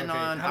cruises I've been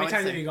on, how many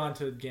times have you gone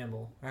to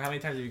gamble? Or how many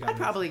times have you gone? I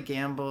probably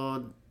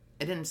gambled.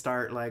 It didn't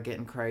start like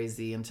getting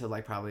crazy until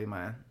like probably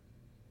my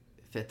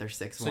 5th or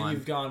 6th one. So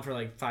you've gone for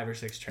like 5 or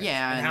 6 trips.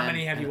 Yeah. And how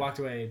many have you walked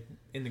away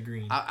in the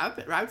green?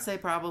 I would say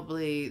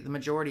probably the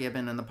majority have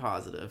been in the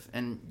positive.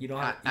 And you don't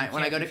have,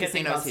 when I go to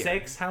casinos here.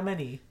 6? How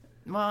many?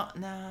 Well,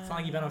 no. It's not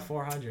like you've been on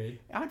 400.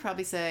 I would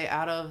probably say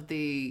out of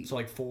the... So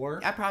like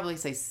 4? I'd probably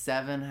say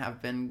 7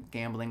 have been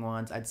gambling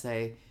ones. I'd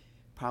say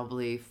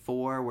probably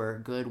 4 were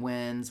good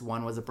wins,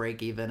 1 was a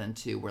break even, and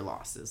 2 were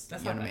losses.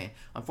 That's you know not what I mean?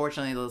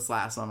 Unfortunately, this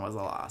last one was a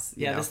loss.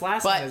 Yeah, know? this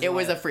last one But it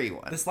was a free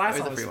one. This last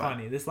one was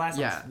funny. This last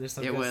one, there's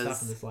some good was,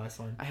 stuff in this last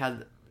one. I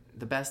had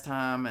the best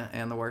time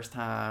and the worst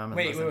time.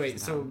 Wait.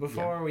 So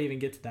before we even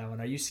get to that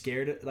one, are you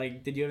scared?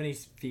 Like, did you have any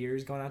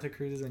fears going out to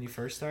cruises when you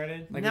first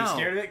started? Like, no. Were you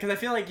scared of it? Because I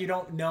feel like you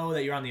don't know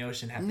that you're on the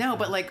ocean. No,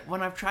 but like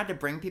when I've tried to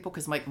bring people,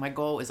 because my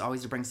goal is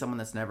always to bring someone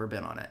that's never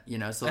been on it. You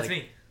know, so that's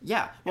like me.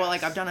 Yeah, well,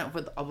 like I've done it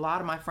with a lot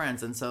of my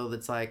friends, and so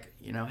it's like,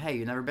 you know, hey,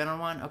 you never been on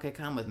one? Okay,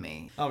 come with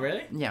me. Oh,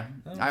 really? Yeah,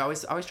 I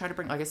always try to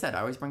bring, like I said, I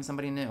always bring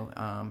somebody new.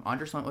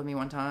 Andres went with me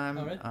one time.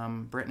 Oh,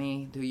 really?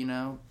 Brittany, who you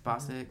know,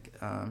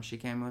 Bosick, she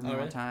came with me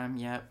one time.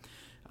 Yep.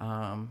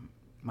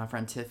 My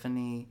friend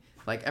Tiffany,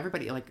 like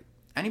everybody, like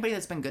anybody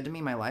that's been good to me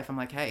in my life, I'm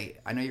like, hey,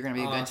 I know you're gonna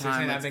be a good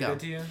time. Let's go. Good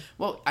to you?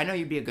 Well, I know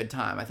you'd be a good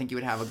time. I think you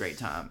would have a great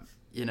time.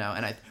 You know,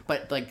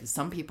 but like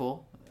some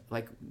people,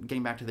 like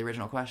getting back to the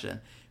original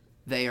question,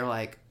 they are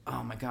like,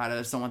 oh my god, I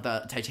just don't want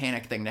the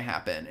Titanic thing to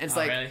happen. It's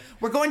like, really?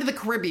 We're going to the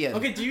Caribbean.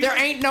 Okay, there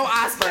ain't no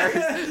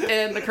icebergs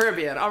in the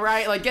Caribbean, all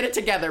right? Like, get it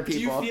together,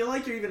 people. Do you feel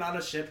like you're even on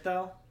a ship,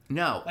 though?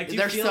 No, like,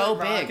 they're so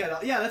big.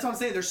 Yeah, that's what I'm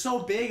saying. They're so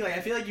big. Like, I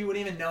feel like you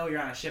wouldn't even know you're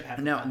on a ship.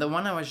 No, the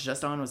one I was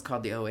just on was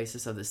called the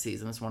Oasis of the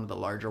Seas, and it's one of the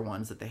larger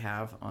ones that they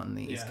have on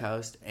the East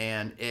Coast.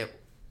 And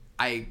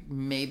I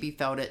maybe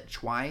felt it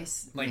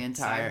twice. Like the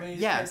entire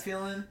sideways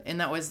feeling?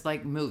 And that was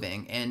like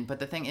moving. But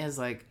the thing is,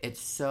 like,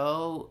 it's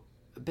so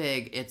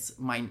big. It's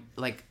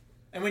like.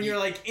 And when you're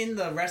like in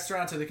the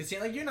restaurant or the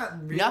casino, like you're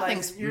not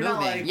nothing's you're moving.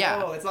 Not like,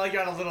 whoa, it's not like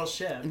you're on a little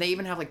ship. And they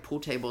even have like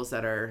pool tables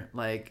that are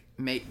like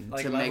made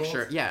like to levels? make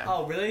sure. Yeah.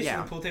 Oh, really? Yeah.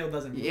 So the pool table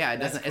doesn't move? Yeah, it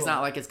doesn't. Cool. It's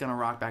not like it's gonna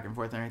rock back and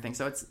forth or anything.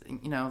 So it's,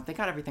 you know, they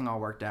got everything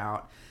all worked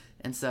out.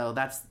 And so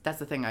that's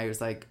the thing. I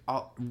was like,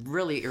 all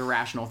really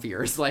irrational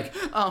fears. Like,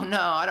 oh no,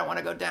 I don't want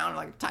to go down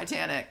like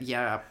Titanic.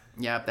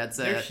 Yep, that's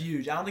it. They're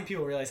huge. I don't think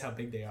people realize how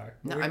big they are.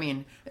 No, I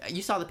mean,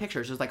 you saw the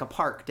pictures. There's like a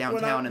park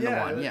downtown in the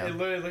one. Yeah, it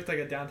literally looked like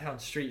a downtown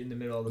street in the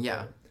middle of the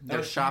boat.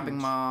 There's shopping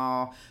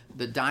mall.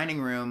 The dining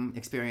room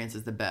experience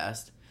is the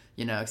best.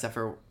 You know, except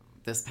for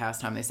this past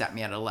time they sat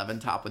me at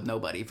 11 top with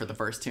nobody for the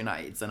first 2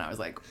 nights, and I was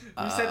like,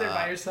 you sat there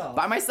by yourself?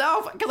 By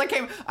myself, because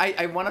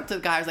I went up to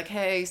the guy. I was like,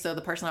 hey, so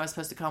the person I was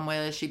supposed to come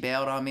with, she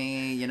bailed on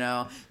me, you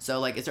know, so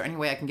like, is there any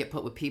way I can get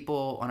put with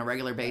people on a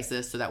regular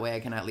basis so that way I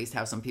can at least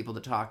have some people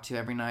to talk to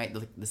every night,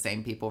 the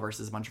same people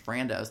versus a bunch of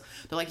randos?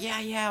 They're like,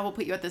 yeah, we'll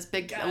put you at this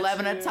big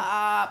 11 at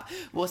top,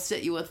 we'll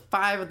sit you with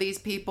 5 of these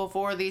people,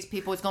 4 of these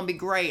people, it's gonna be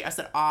great. I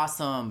said,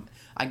 awesome.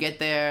 I get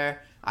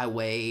there, I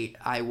wait.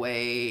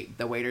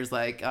 The waiter's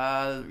like,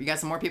 you got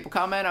some more people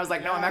coming? I was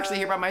like, no, I'm actually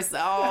here by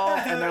myself.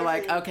 And they're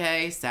like,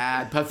 okay,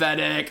 sad,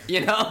 pathetic,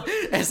 you know?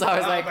 And so I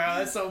was like, bro,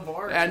 that's so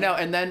boring. I know.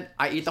 And then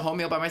I eat the whole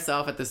meal by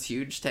myself at this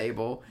huge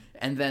table.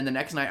 And then the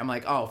next night, I'm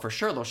like, oh, for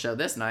sure they'll show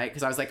this night.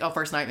 Because I was like, oh,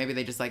 first night, maybe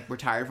they just like were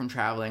tired from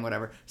traveling,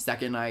 whatever.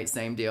 Second night,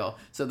 same deal.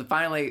 So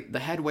finally, the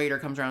head waiter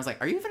comes around. I was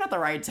like, are you even at the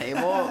right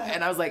table?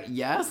 And I was like,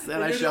 yes.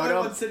 And I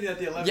showed him. Sitting at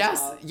the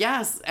 11th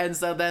yes. And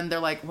so then they're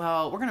like,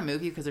 well, we're going to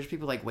move you because there's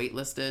people like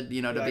waitlisted,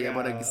 to be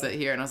able to sit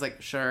here. And I was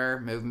like, sure,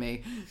 move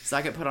me. So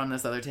I could put on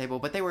this other table.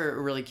 But they were a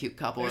really cute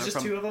couple. There's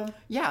just two of them?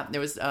 Yeah.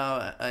 There was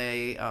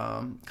a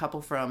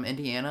couple from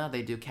Indiana.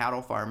 They do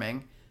cattle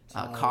farming.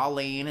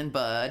 Colleen and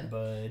Bud.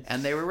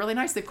 And they were really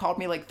nice. They've called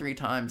me like 3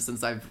 times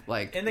since I've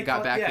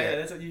got back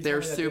here.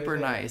 They're super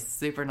nice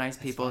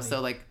people. Funny. So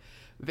like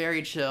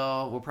very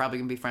chill. We're probably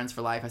gonna be friends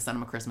for life. I sent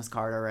them a Christmas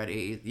card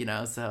already,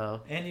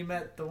 so. And you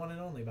met the one and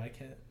only, but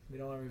we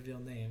don't want to reveal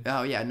names.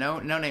 Oh yeah, no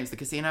names. The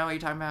casino, are you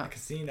talking about? The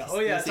casino. Oh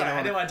yeah, sorry,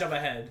 I didn't want to jump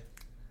ahead.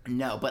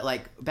 No, but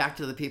like back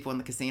to the people in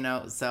the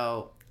casino.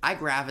 So I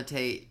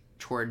gravitate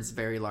towards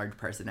very large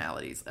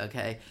personalities,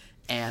 okay?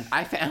 And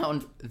I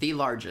found the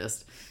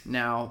largest.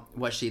 Now,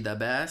 was she the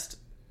best?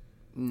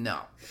 No.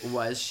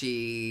 Was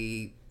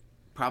she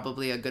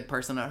probably a good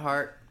person at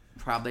heart?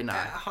 Probably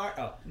not.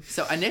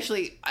 So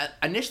initially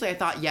I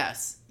thought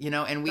yes,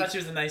 and we thought she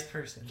was a nice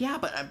person. Yeah,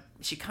 but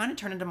she kind of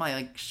turned into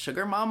my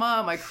sugar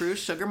mama, my cruise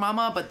sugar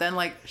mama. But then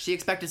she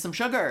expected some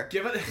sugar.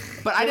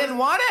 But I didn't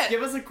want it.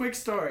 Give us a quick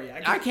story.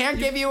 I can't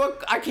give you.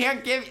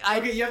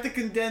 Okay, you have to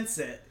condense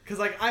it because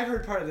I've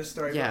heard part of this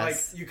story.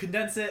 Yes. But you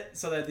condense it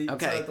so that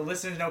the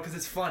listeners know because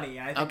it's funny.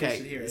 I think they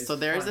should hear it. So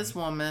there's this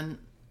woman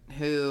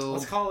who.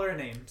 Let's call her a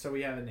name so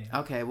we have a name.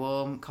 Okay,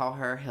 we'll call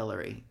her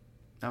Hillary.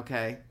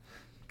 Okay.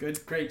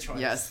 Great choice.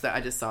 Yes,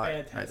 I just saw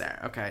it right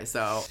there. Okay,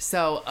 so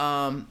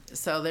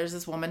there's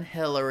this woman,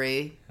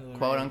 Hillary,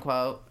 quote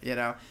unquote,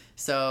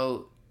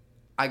 So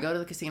I go to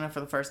the casino for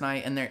the first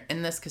night, and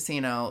in this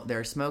casino, there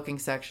are smoking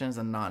sections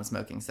and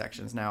non-smoking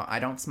sections. Now, I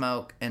don't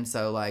smoke, and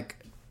so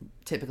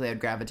typically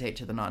I'd gravitate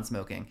to the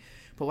non-smoking.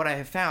 But what I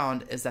have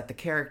found is that the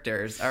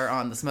characters are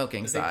on the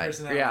smoking side.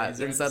 Yeah,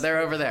 and so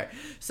they're over there.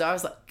 So I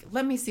was like,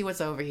 let me see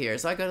what's over here.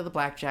 So I go to the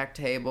blackjack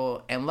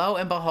table, and lo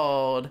and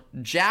behold,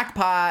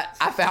 jackpot!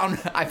 I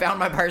found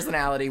my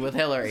personality with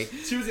Hillary.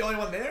 She was the only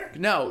one there?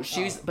 No,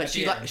 she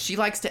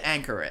likes to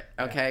anchor it,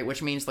 okay? Yeah.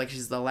 Which means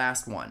she's the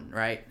last one,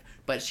 right?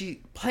 But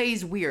she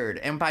plays weird,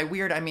 and by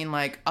weird I mean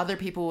other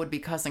people would be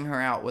cussing her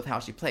out with how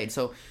she played.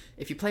 So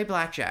if you play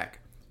blackjack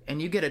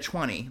and you get a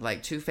 20,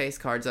 2 face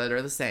cards that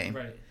are the same.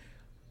 Right.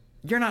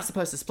 You're not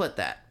supposed to split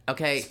that,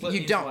 okay? Split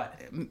you don't.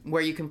 What?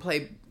 Where you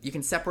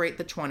can separate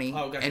the 20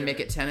 and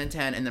make it 10 and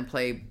 10 and then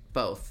play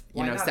both,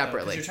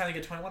 separately. Because you're trying to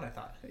get 21, I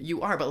thought.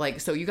 You are,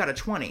 but so you got a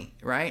 20,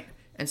 right?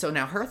 And so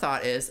now her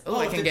thought is,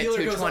 I can get 2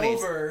 20s.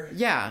 Over...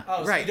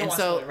 Yeah, right. You don't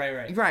want to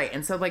split it. Right.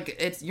 And so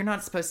you're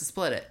not supposed to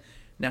split it.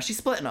 Now she's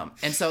splitting them,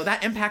 and so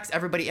that impacts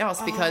everybody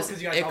else because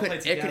it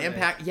could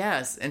impact.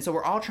 Yes, and so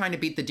we're all trying to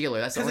beat the dealer.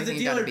 That's the only thing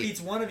you got to beat. Because if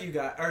the dealer beats one of you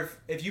guys, or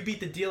if you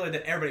beat the dealer,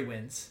 then everybody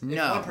wins.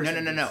 No.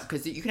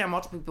 Because you can have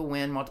multiple people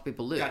win, multiple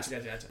people lose.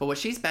 Gotcha. But what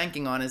she's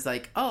banking on is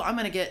I'm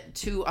going to get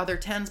 2 other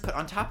 10s put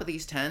on top of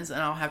these 10s, and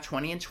I'll have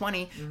 20 and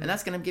 20, and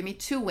that's going to give me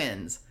 2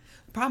 wins.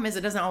 The problem is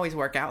it doesn't always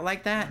work out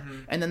like that,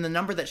 and then the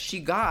number that she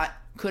got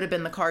could have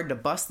been the card to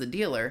bust the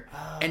dealer,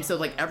 and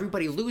so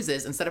everybody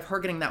loses instead of her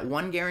getting that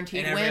one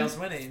guaranteed and win. Everybody else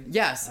winning.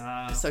 Yes,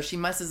 so she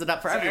messes it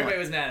up for everyone. Everybody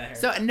was mad at her.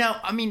 So no,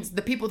 I mean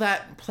the people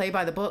that play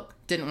by the book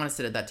didn't want to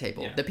sit at that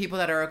table. Yeah. The people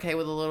that are okay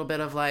with a little bit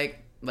of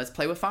let's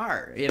play with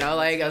fire,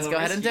 let's go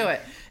ahead and do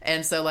it.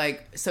 And so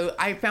so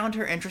I found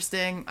her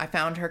interesting. I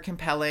found her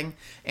compelling,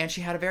 and she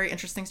had a very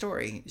interesting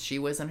story. She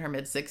was in her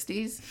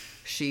mid-60s.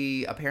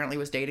 She apparently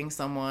was dating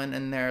someone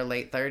in their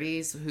late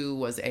 30s who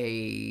was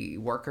a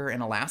worker in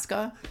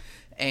Alaska.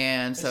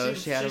 And so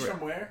she's from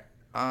where?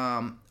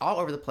 All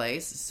over the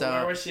place. So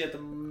where was she at the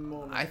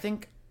moment? I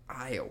think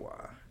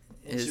Iowa.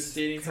 And she was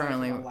dating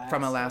currently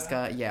from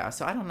Alaska. Yeah,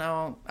 so I don't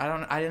know.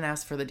 I didn't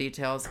ask for the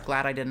details.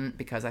 Glad I didn't,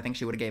 because I think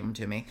she would have gave them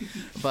to me.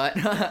 But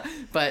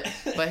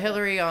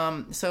Hillary.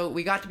 So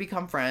we got to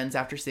become friends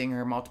after seeing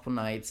her multiple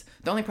nights.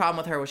 The only problem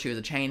with her was she was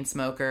a chain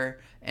smoker,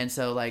 and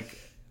so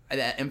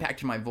that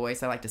impacted my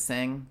voice. I like to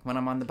sing when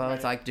I'm on the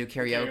boats. Right. I like to do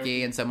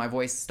karaoke, and so my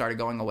voice started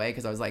going away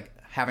because I was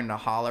having to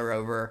holler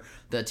over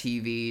the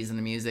TVs and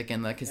the music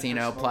in the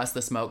casino, plus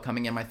the smoke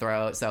coming in my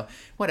throat. So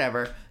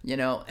whatever,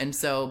 and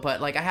so, but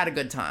I had a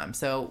good time.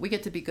 So we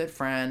get to be good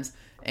friends.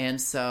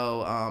 And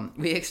so,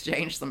 we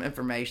exchanged some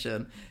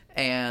information,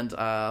 and,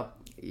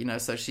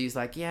 so she's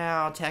like,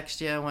 yeah, I'll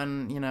text you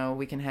when,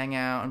 we can hang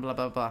out and blah,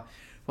 blah, blah.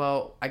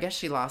 Well, I guess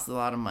she lost a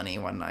lot of money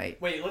one night.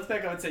 Wait, let's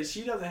back up and say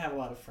she doesn't have a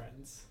lot of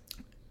friends.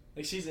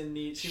 She's in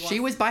need.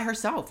 She was by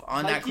herself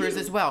on that cruise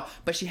as well.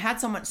 But she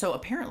had someone. So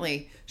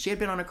apparently she had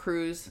been on a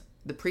cruise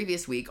the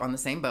previous week on the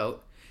same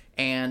boat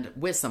and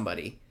with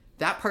somebody.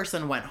 That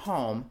person went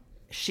home.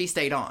 She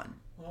stayed on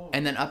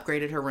and then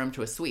upgraded her room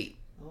to a suite.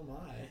 Oh, my.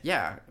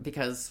 Yeah,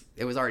 because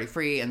it was already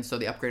free. And so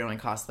the upgrade only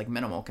cost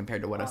minimal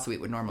compared to what a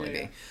suite would normally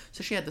be.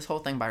 So she had this whole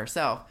thing by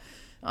herself.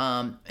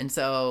 And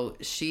so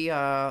she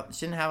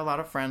didn't have a lot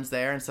of friends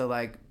there. And so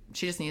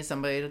she just needed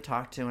somebody to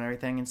talk to and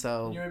everything. And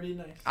so You're being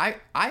nice.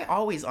 I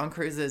always on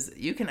cruises.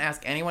 You can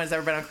ask anyone who's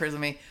ever been on a cruise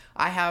with me.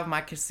 I have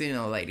my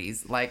casino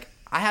ladies. Like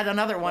I had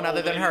another one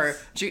other than her.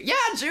 Yeah,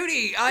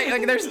 Judy.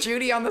 Like there's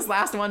Judy on this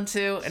last one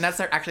too, and that's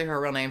actually her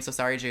real name. So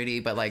sorry, Judy,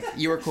 but like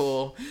you were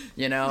cool,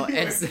 you know.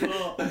 And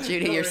cool.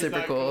 Judy, you're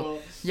super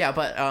cool. Yeah,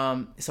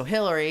 but so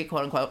Hillary,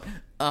 quote unquote.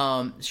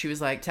 She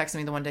was like texting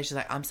me the one day. She's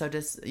like, I'm so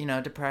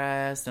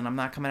depressed, and I'm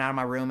not coming out of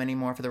my room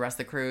anymore for the rest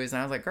of the cruise. And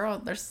I was like,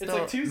 girl, there's still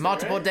like Tuesday,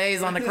 multiple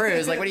days on the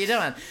cruise. Like, what are you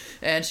doing?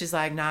 And she's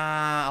like,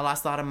 nah, I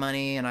lost a lot of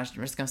money, and I'm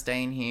just gonna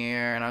stay in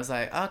here. And I was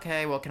like,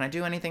 okay, well, can I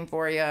do anything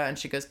for you? And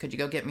she goes, could you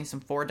go get me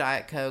some 4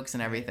 Diet Cokes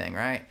and everything,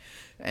 right?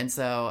 And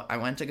so I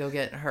went to go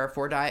get her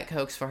 4 Diet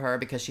Cokes for her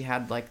because she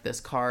had like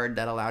this card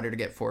that allowed her to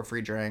get 4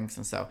 free drinks.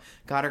 And so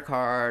got her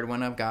card,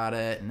 went up, got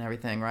it, and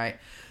everything, right?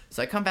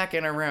 So I come back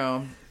in her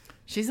room.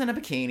 She's in a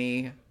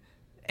bikini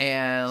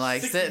and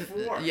like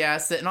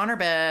sitting on her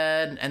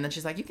bed, and then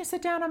she's like, you can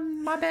sit down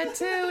on my bed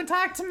too and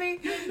talk to me.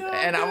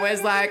 And I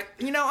was like,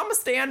 I'm a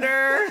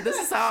stander. This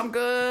is how I'm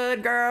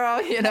good,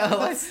 girl.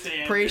 Like,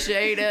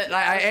 appreciate it.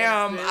 I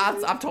am.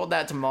 I've told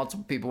that to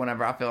multiple people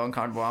whenever I feel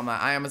uncomfortable. I'm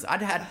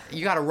like,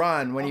 you gotta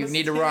run when you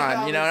need to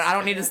run. I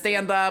don't need to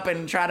stand up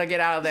and try to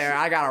get out of there.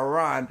 I gotta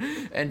run.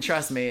 And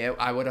trust me,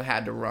 I would have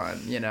had to run,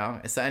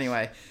 So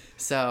anyway.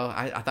 So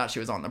I thought she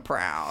was on the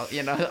prowl,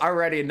 I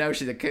already know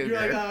she's a cougar,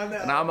 like, oh, no.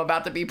 And I'm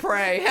about to be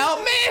prey.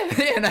 Help me,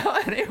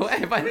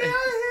 Anyway,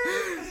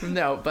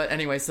 but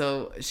anyway,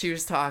 so she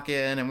was talking,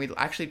 and we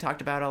actually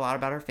talked about a lot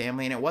about her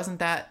family, and it wasn't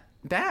that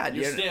bad.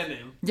 You're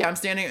standing. Yeah, I'm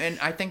standing, and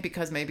I think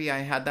because maybe I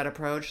had that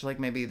approach, like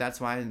maybe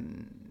that's why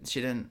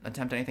she didn't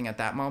attempt anything at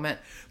that moment.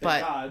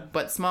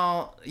 But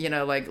small,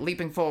 like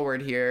leaping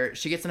forward here,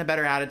 she gets in a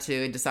better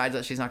attitude, decides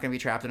that she's not going to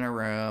be trapped in her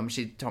room.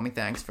 She told me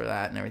thanks for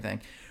that and everything.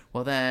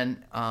 Well,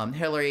 then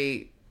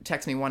Hillary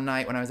texted me one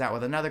night when I was out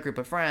with another group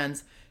of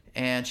friends,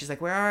 and she's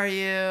like, where are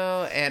you?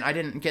 And I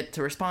didn't get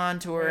to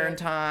respond to her in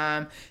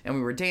time, and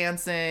we were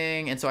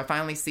dancing, and so I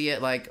finally see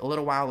it like a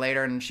little while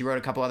later, and she wrote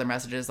a couple other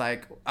messages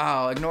like,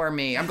 oh, ignore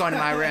me, I'm going to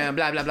my room,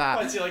 blah, blah, blah.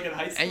 Was she like in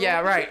high school? And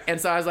yeah, right.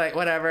 And so I was like,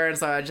 whatever, and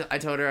so I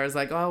told her, I was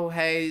like, oh,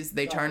 hey,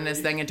 they turned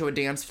this thing into a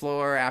dance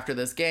floor after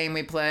this game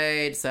we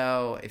played,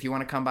 so if you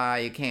want to come by,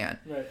 you can.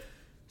 Right.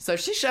 So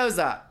she shows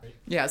up.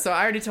 Yeah, so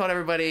I already told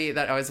everybody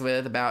that I was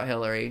with about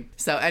Hillary.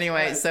 So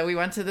anyway, So we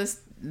went to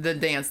the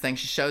dance thing.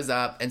 She shows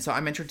up, and so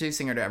I'm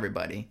introducing her to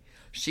everybody.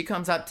 She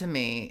comes up to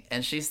me,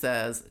 and she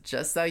says,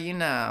 just so you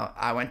know,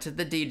 I went to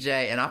the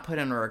DJ, and I put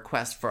in a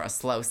request for a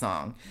slow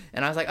song.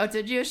 And I was like, oh,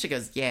 did you? She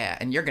goes, yeah,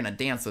 and you're going to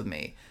dance with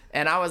me.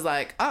 And I was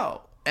like,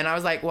 oh. And I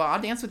was like, well,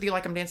 I'll dance with you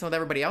like I'm dancing with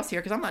everybody else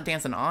here because I'm not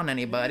dancing on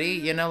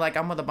anybody. Like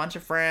I'm with a bunch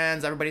of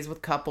friends. Everybody's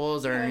with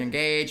couples or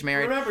engaged,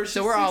 married. Remember,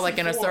 so we're all like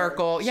in a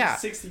circle. She's yeah.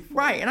 64.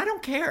 Right. And I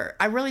don't care.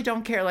 I really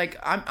don't care. Like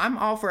I'm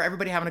all for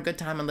everybody having a good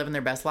time and living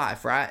their best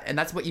life, right? And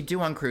that's what you do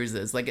on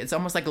cruises. Like it's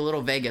almost like a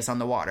little Vegas on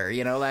the water,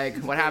 like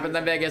what happens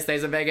in Vegas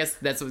stays in Vegas.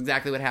 That's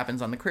exactly what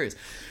happens on the cruise.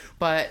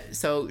 But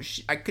so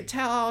I could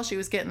tell she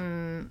was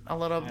getting a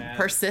little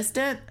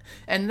persistent.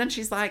 And then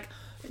she's like,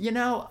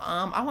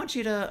 I want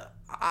you to...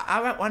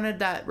 I wanted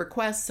that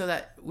request so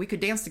that we could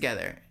dance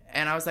together.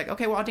 And I was like,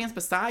 okay, well, I'll dance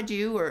beside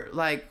you or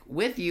like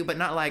with you, but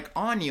not like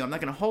on you. I'm not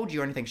going to hold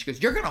you or anything. She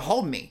goes, you're going to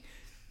hold me.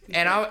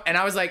 And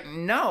I was like,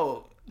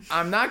 no,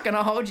 I'm not going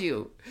to hold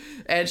you.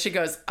 And she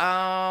goes,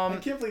 I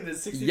can't believe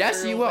this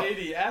 64-year-old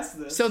lady asked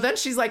this. So then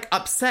she's like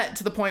upset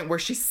to the point where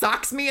she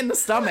socks me in the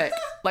stomach.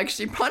 Like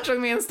she punched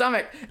me in the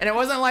stomach. And it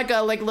wasn't like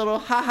a little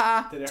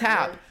haha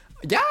tap. Hurt?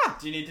 Yeah.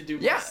 Do you need to do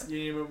more? Yeah.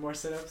 You need more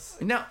sit-ups?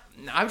 No,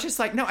 I was just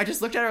like, no, I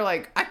just looked at her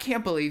like, I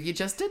can't believe you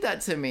just did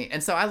that to me.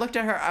 And so I looked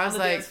at her, I was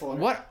like,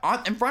 what?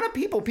 In front of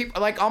people,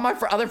 like all my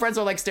other friends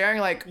are like staring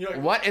like,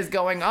 what is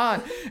going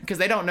on? Because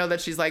they don't know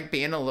that she's like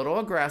being a little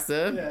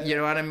aggressive, you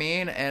know what I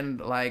mean? And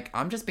like,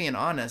 I'm just being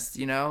honest,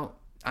 I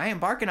ain't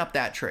barking up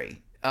that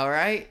tree, all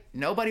right?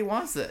 Nobody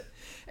wants it.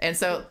 And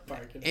so,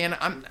 and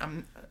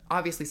I'm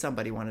obviously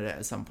somebody wanted it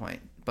at some point.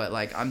 But,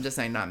 like, I'm just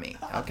saying not me,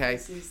 okay?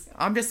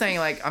 I'm just saying,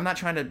 like, I'm not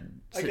trying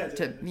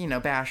to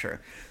bash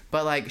her.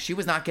 But, like, she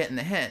was not getting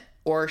the hint.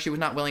 Or she was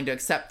not willing to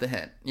accept the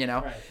hint,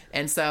 Right.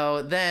 And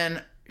so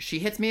then she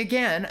hits me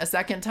again a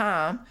second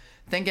time,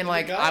 thinking,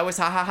 like, I was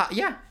ha-ha-ha.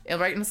 Yeah,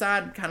 right in the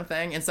side kind of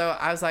thing. And so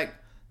I was like,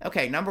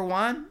 okay, number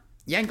one,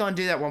 you ain't gonna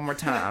do that one more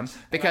time.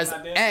 Because,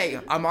 A,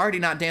 I'm already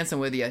not dancing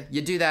with you.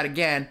 You do that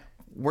again,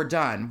 we're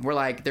done. We're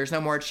like, there's no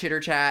more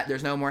chitter chat.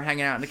 There's no more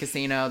hanging out in the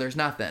casino. There's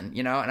nothing,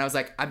 And I was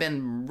like, I've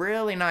been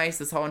really nice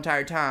this whole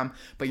entire time,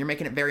 but you're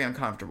making it very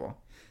uncomfortable.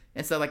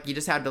 And so, like, you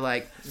just had to,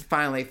 like,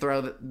 finally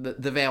throw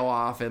the veil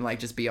off and, like,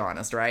 just be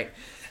honest, right?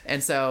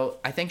 And so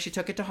I think she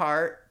took it to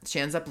heart. She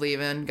ends up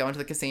leaving, going to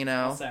the casino.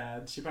 How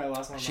sad. She probably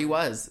lost more money.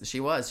 She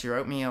was. She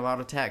wrote me a lot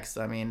of texts.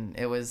 I mean,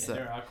 it was...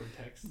 they're awkward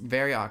texts.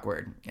 Very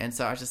awkward. And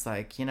so I was just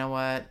like, you know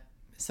what?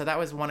 So that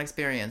was one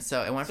experience.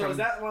 So it went from... So is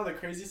that one of the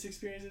craziest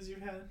experiences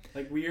you've had?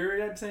 Like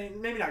weird, I'm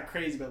saying? Maybe not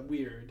crazy, but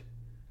weird.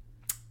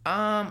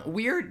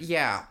 Weird,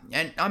 yeah.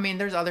 And I mean,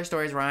 there's other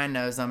stories, Ryan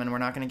knows them, and we're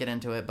not going to get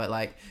into it, but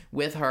like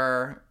with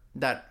her,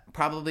 that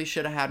probably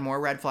should have had more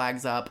red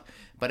flags up.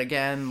 But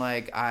again,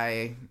 like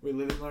we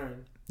live and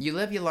learn. You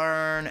live, you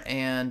learn,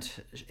 and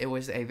it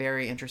was a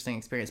very interesting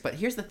experience. But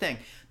here's the thing.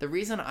 The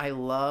reason I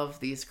love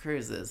these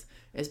cruises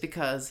is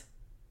because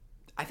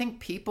I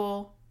think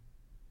people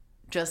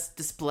just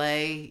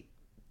display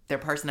their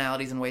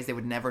personalities in ways they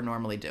would never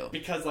normally do.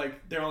 Because,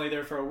 like, they're only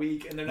there for a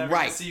week, and they're never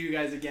going to see you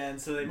guys again,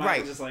 so they might as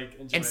well just, like,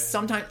 enjoy and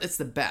sometimes it's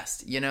the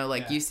best, you know?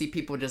 Like, you see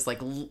people just,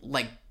 like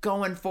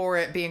going for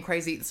it, being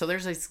crazy. So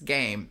there's this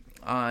game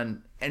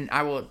on, and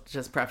I will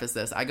just preface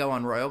this. I go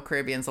on Royal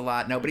Caribbeans a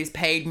lot. Nobody's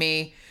paid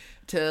me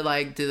to,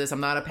 like, do this. I'm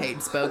not a paid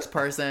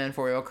spokesperson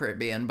for Royal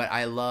Caribbean, but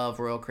I love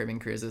Royal Caribbean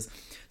cruises.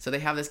 So they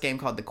have this game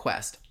called The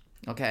Quest,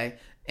 okay?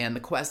 And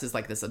The Quest is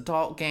like this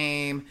adult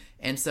game,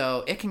 and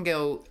so it can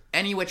go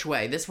any which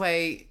way. This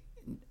way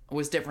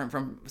was different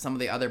from some of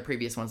the other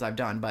previous ones I've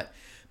done, but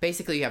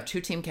basically you have 2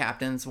 team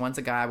captains, one's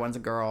a guy, one's a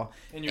girl,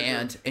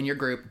 in your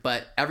group,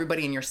 but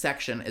everybody in your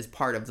section is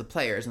part of the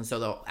players, and so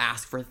they'll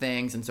ask for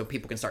things, and so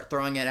people can start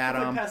throwing it at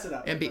them. Pass it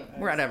up. And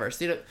whatever.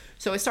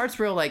 So it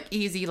starts real, like,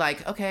 easy,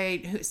 like,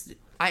 okay,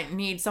 I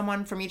need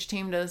someone from each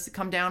team to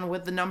come down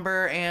with the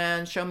number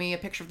and show me a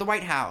picture of the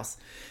White House.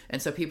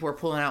 And so people were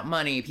pulling out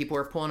money. People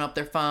were pulling up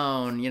their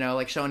phone, you know,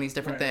 like showing these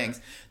different things.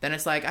 Right. Then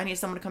it's like, I need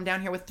someone to come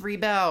down here with 3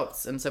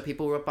 belts. And so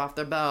people rip off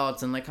their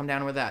belts and like come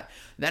down with that.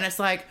 Then it's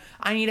like,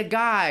 I need a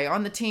guy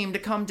on the team to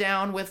come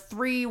down with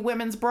 3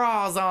 women's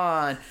bras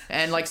on.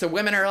 And like, so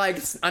women are like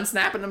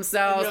unsnapping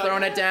themselves,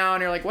 throwing it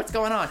down. You're like, what's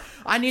going on?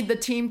 I need the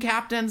team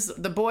captains,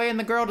 the boy and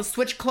the girl, to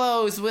switch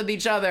clothes with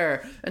each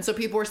other. And so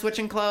people were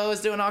switching clothes,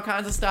 doing all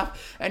kinds of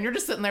stuff, and you're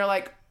just sitting there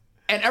like,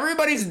 and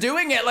everybody's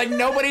doing it, like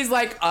nobody's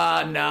like,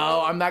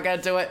 no, I'm not gonna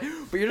do it,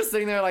 but you're just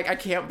sitting there like, I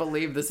can't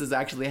believe this is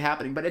actually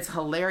happening. But it's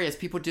hilarious.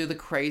 People do the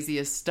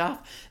craziest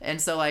stuff. And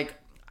so like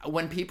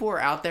when people are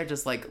out there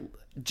just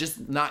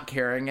not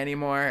caring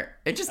anymore,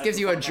 it just gives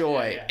you a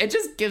joy. It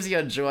just gives you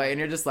a joy, and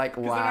you're just like,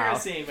 wow. They're not gonna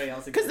see anybody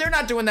else again. Because they're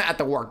not doing that at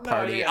the work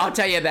party. I'll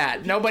tell you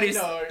that. Nobody's.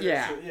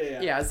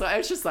 Yeah. So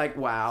it's just like,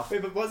 wow.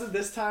 Wait, but wasn't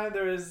this time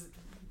there was?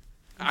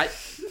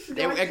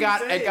 It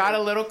got a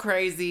little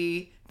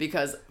crazy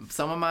because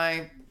some of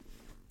my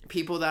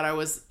people that I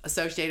was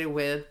associated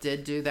with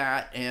did do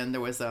that, and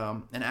there was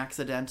an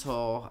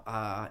accidental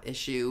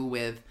issue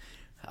with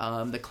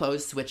the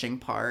clothes switching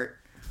part,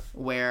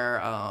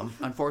 where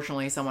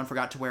unfortunately someone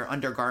forgot to wear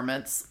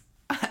undergarments,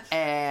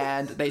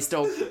 and they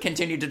still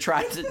continued to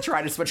try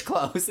to switch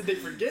clothes. Did they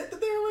forget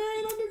that they were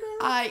wearing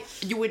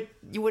undergarments?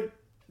 You would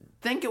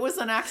think it was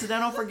an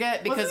accidental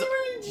forget because. Was he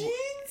wearing jeans?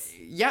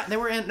 Yeah, they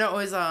were in. No, it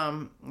was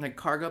like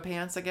cargo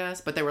pants, I guess,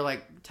 but they were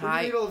like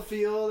tight. Were you able to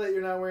feel that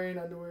you're not wearing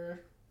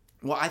underwear?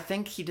 Well, I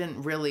think he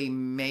didn't really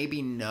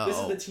maybe know. This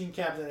is the team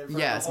captain.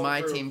 Yes,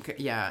 my team.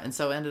 Yeah, and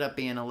so it ended up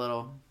being a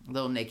little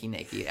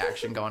nakey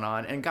action going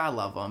on, and God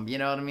love him. You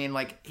know what I mean?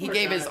 Like he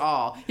gave his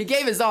all. He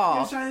gave his all. He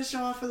was trying to show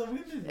off for the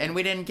women. And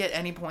we didn't get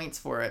any points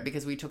for it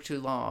because we took too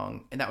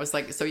long, and that was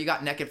like, so you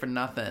got naked for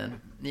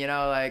nothing. You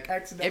know, like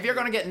if you're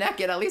gonna get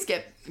naked, at least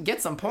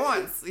get some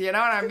points. You know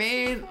what I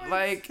mean?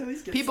 Like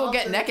people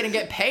get naked and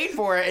get paid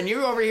for it, and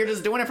you over here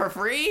just doing it for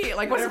free.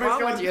 Like what's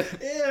wrong with you?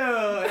 Ew. You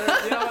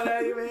know what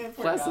I mean?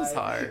 Bless his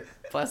heart.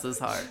 Bless his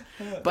heart.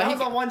 But he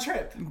was on one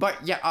trip.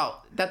 But yeah,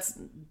 that's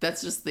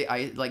just the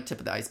tip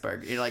of the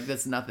iceberg. You're like,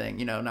 that's nothing,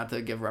 you know, not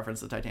to give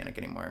reference to Titanic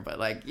anymore, but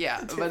like,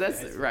 yeah, but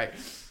that's right.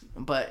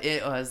 But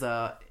it was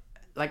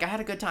like I had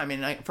a good time,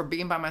 and for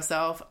being by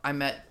myself, I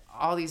met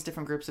all these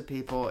different groups of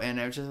people, and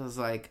it just was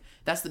like,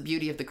 that's the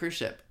beauty of the cruise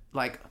ship.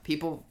 Like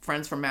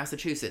friends from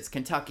Massachusetts,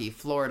 Kentucky,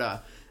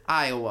 Florida,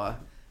 Iowa,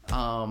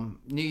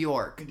 New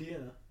York,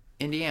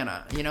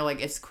 Indiana. You know,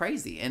 like it's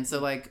crazy, and so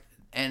like,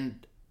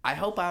 and I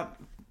hope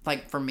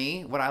like, for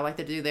me, what I like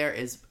to do there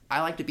is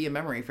I like to be a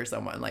memory for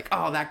someone. Like,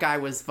 oh, that guy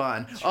was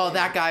fun. Oh,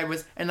 that guy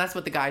was... And that's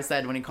what the guy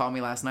said when he called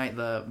me last night,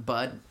 the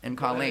Bud and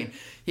Colleen. Right.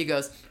 He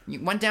goes, you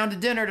went down to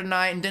dinner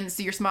tonight and didn't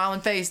see your smiling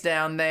face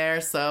down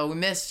there, so we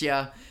missed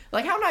you.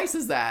 Like, how nice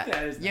is that?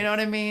 Yeah, nice. You know what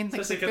I mean?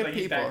 Especially because like,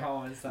 he's back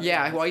home and stuff.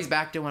 Yeah, well, he's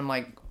back doing,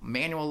 like,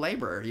 manual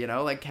labor, you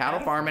know? Like, cattle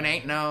farming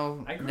ain't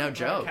no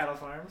joke. Cattle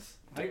farms.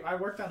 I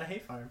worked on a hay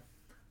farm.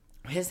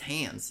 His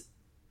hands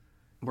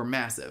were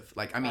massive.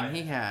 Like, I mean,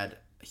 he had...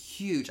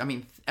 huge. I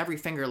mean, every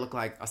finger looked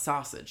like a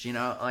sausage, you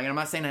know? Like, I'm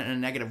not saying it in a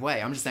negative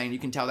way. I'm just saying you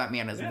can tell that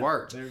man has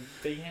worked. They're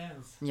big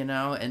hands. You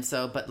know? And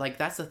so, but, like,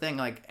 that's the thing.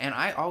 Like, and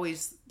I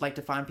always like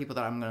to find people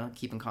that I'm going to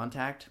keep in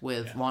contact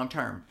with long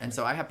term. And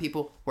so I have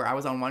people where I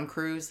was on one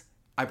cruise.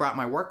 I brought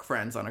my work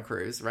friends on a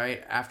cruise,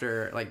 right?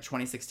 After, like,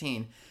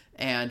 2016.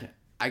 And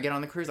I get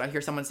on the cruise. I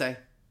hear someone say,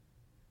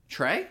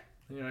 Trey?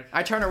 Like,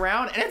 I turn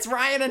around, and it's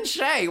Ryan and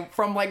Shay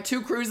from, like,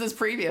 2 cruises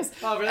previous.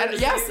 Oh, really?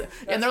 And, yes.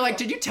 And they're like,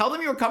 did you tell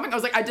them you were coming? I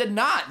was like, I did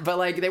not. But,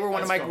 like, they were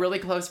one of my really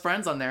close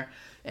friends on there.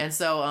 And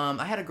so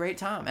I had a great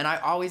time. And I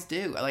always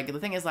do. Like, the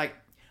thing is, like,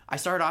 I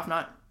started off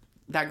not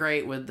that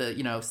great with the,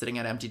 you know, sitting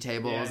at empty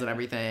tables and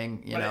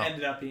everything, you know. But it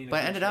ended up being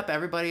But it ended up,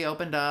 everybody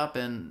opened up,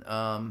 and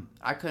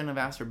I couldn't have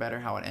asked for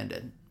better how it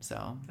ended.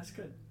 So. That's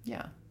good.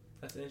 Yeah.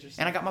 That's interesting.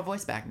 And I got my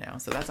voice back now,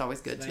 so that's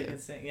always good, too.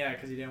 Yeah,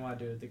 because you didn't want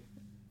to do it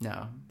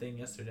thing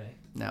yesterday.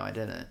 No, I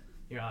didn't.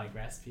 You're all like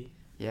raspy.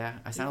 Yeah,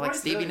 I sounded like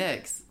Stevie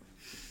Nicks.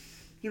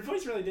 Your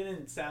voice really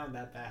didn't sound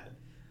that bad.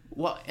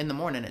 Well, in the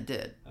morning it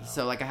did. Oh.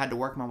 So, like, I had to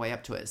work my way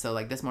up to it. So,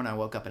 like, this morning I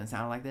woke up and it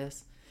sounded like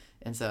this.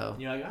 And so,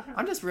 you're like,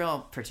 I'm just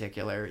real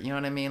particular. You know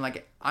what I mean?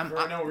 Like,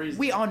 for no reason.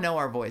 We all know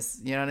our voice.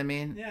 You know what I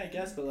mean? Yeah, I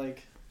guess, but,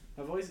 like,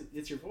 a voice,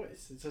 it's your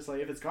voice. It's just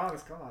like, if it's gone,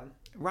 it's gone.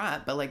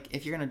 Right, but, like,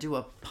 if you're going to do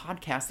a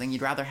podcast thing,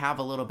 you'd rather have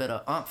a little bit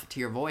of oomph to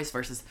your voice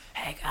versus,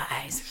 hey,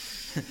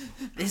 guys,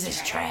 this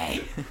is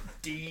Trey.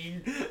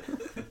 Dean.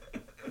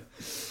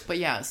 But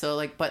yeah, so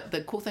like, but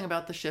the cool thing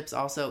about the ships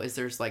also is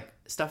there's like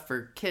stuff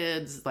for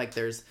kids. Like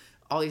there's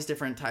all these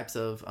different types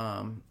of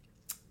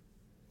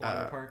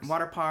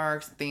water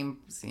parks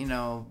themes, you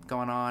know,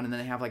 going on, and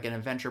then they have like an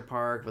adventure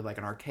park with like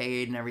an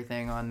arcade and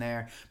everything on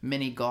there,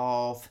 mini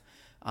golf,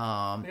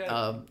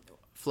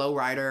 flow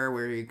rider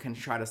where you can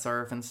try to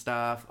surf and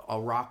stuff, a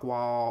rock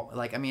wall.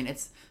 Like, I mean,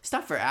 it's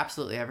stuff for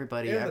absolutely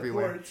everybody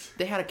everywhere.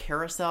 They had a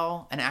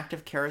carousel, an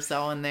active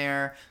carousel in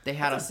there. They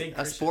had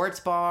a sports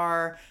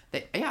bar.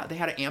 They had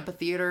an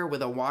amphitheater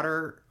with a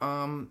water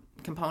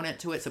component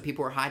to it, so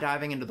people were high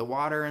diving into the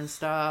water and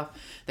stuff.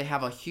 They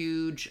have a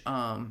huge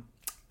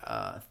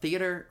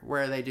theater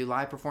where they do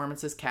live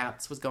performances.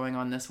 Cats was going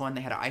on this one.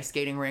 They had an ice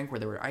skating rink where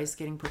there were ice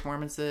skating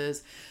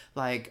performances.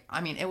 Like,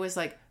 I mean, it was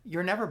like,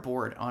 you're never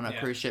bored on a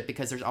cruise ship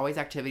because there's always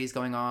activities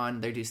going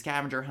on. They do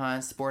scavenger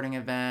hunts, sporting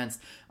events,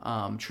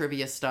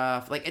 trivia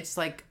stuff. Like, it's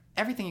like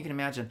everything you can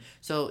imagine.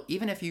 So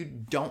even if you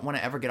don't want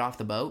to ever get off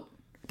the boat,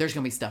 there's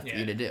going to be stuff for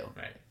you to do.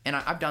 Right. And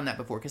I've done that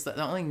before, because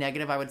the only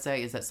negative I would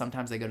say is that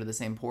sometimes they go to the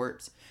same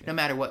ports, no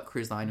matter what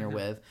cruise line you're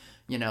with.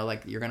 You know,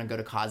 like, you're going to go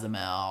to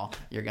Cozumel,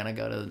 you're going to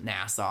go to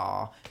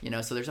Nassau, you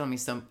know, so there's only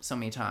so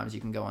many times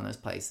you can go on those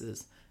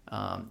places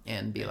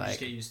and be like... just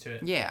get used to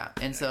it. Yeah,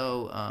 and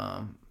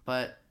so,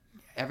 but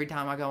every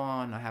time I go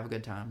on, I have a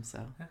good time,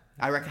 so...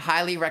 I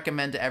highly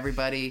recommend to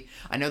everybody.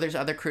 I know there's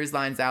other cruise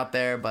lines out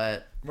there,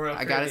 but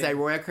I gotta say,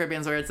 Royal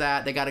Caribbean's where it's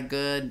at. They got a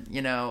good,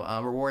 you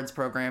know, rewards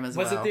program as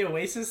well. Was it the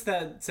Oasis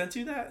that sent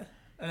you that?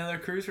 Another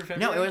cruise for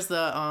February? No, it was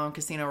the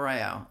Casino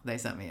Royale. They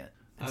sent me it.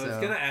 I was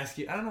going to ask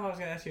you... I don't know if I was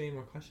going to ask you any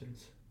more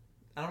questions.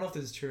 I don't know if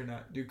this is true or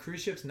not. Do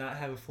cruise ships not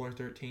have a floor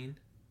 13?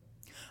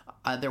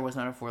 There was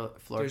not a floor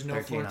 13. There's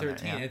no floor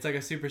 13. Yeah. It's like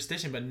a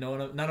superstition, but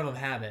none of them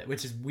have it,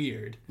 which is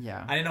weird.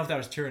 Yeah. I didn't know if that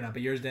was true or not,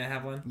 but yours didn't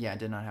have one? Yeah, it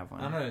did not have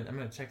one. I'm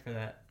gonna check for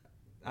that.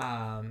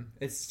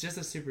 It's just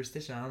a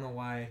superstition. I don't know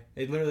why.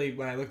 It literally,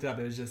 when I looked it up,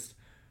 it was just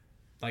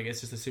like, it's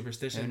just a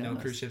superstition. No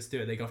cruise ships do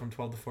it. They go from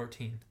 12 to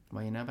 14.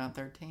 Well, you know about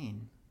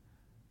 13.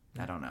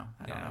 I don't know.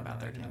 I don't know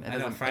about 13. I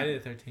know Friday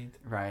the 13th.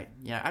 Right.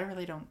 Yeah,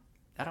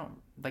 I don't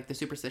like the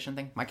superstition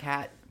thing. My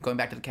cat, going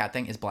back to the cat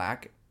thing, is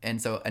black.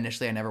 And so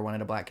initially I never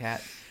wanted a black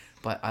cat,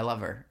 but I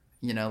love her.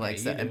 You know,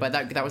 like, yeah, but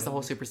that was the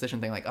whole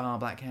superstition thing. Like, oh,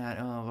 black cat,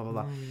 oh, blah, blah,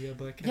 blah. Yeah,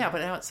 black cat. Yeah,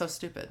 but now it's so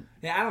stupid.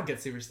 Yeah, I don't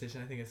get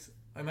superstition. I think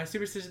am I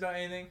superstitious about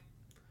anything?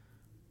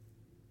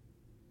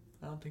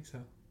 I don't think so.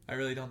 I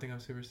really don't think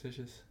I'm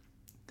superstitious.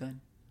 Good.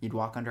 You'd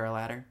walk under a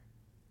ladder?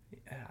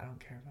 Yeah, I don't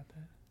care about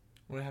that.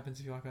 What happens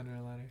if you walk under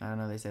a ladder? I don't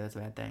know. They say that's a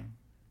bad thing.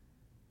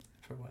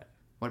 For what?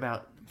 What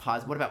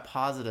about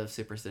positive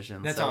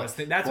superstitions? That's all I was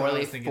thinking. That's what I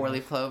was thinking.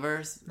 4-leaf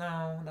clovers?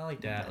 No, not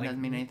like that. It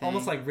doesn't mean anything.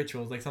 Almost like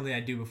rituals, like something I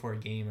do before a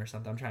game or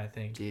something. I'm trying to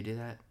think. Do you do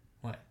that?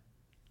 What?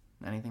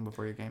 Anything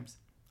before your games?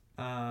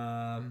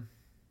 Not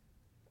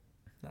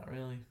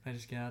really. I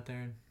just get out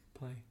there and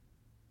play.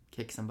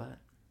 Kick some butt.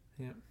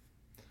 Yep.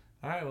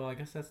 All right. Well, I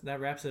guess that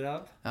wraps it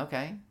up.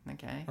 Okay.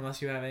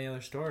 Unless you have any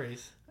other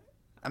stories.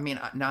 I mean,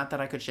 not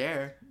that I could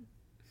share.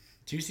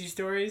 Juicy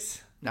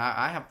stories? No,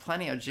 I have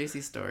plenty of juicy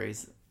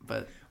stories,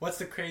 but... What's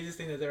the craziest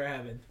thing that's ever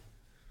happened?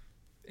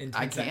 In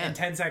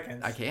 10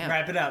 seconds. I can't.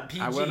 Wrap it up.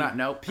 PG. I will not.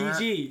 Nope.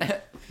 PG.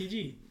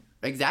 PG.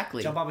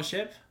 Exactly. Jump off a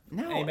ship?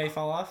 No. Anybody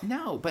fall off?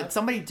 No, but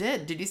somebody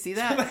did. Did you see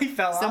that? Somebody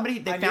fell off?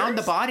 They found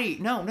the body.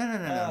 No,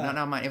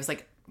 not mine. It was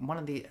like one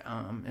of the,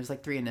 it was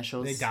like 3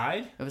 initials. They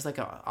died? It was like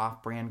an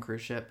off-brand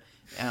cruise ship.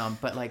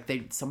 But like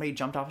somebody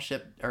jumped off a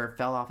ship, or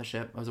fell off a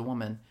ship. It was a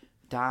woman.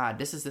 Died.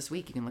 This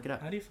week. You can look it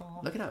up. How do you fall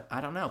off? Look it up.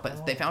 I don't know,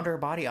 but they found her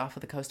body off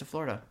of the coast of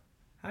Florida.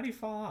 How do you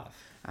fall off?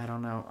 I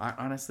don't know. I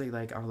honestly,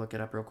 like, I'll look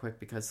it up real quick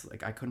because,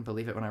 like, I couldn't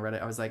believe it when I read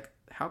it. I was like,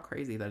 how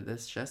crazy that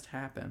this just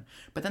happened.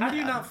 But then how do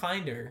you not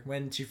find her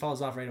when she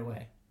falls off right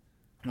away?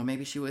 Well,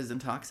 maybe she was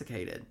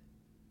intoxicated.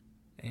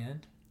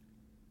 And?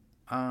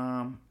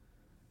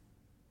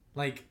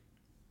 Like,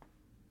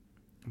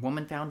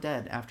 woman found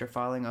dead after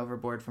falling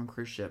overboard from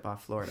cruise ship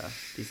off Florida.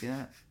 Do you see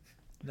that?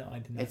 No, I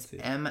did not see it.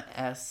 It's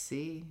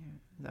MSC. Is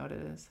that what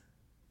it is?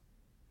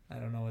 I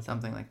don't know what.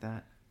 Something like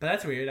that. But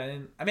that's weird.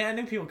 I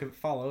knew people could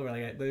fall over.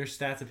 Like, there's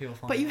stats of people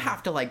falling. But you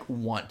have to like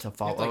want to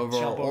fall over,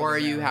 or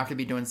you have to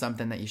be doing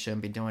something that you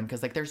shouldn't be doing,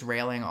 because like there's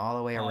railing all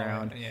the way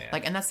around. Yeah.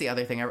 Like, and that's the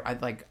other thing.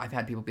 I've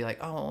had people be like,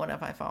 oh, what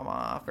if I fall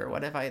off, or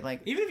what if I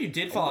like. Even if you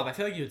did fall off, I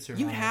feel like you'd survive.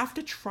 You'd have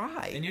to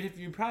try. And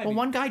you'd probably. Well,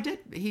 one guy did.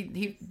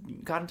 He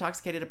got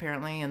intoxicated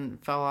apparently and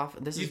fell off.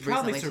 This is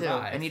recently too,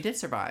 and he did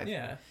survive.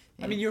 Yeah.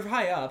 I mean, you're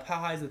high up. How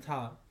high is the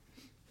top?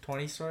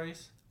 20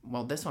 stories.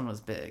 well, this one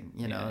was big,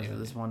 you know,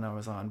 this one I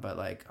was on, but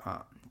like,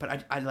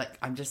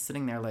 I'm just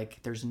sitting there like,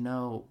 there's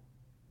no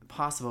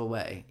possible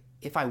way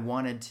if I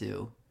wanted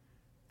to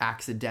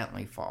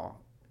accidentally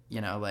fall,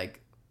 you know,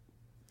 like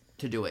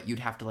to do it, you'd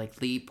have to like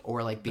leap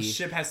or like the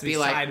ship has to be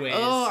like, sideways.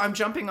 Oh, I'm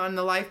jumping on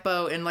the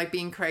lifeboat and like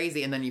being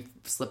crazy, and then you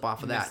slip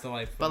off of that.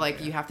 But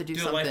like you have to do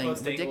something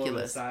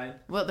ridiculous.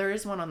 Well, there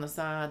is one on the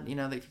side, you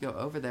know, that you go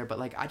over there. But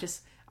like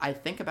I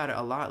think about it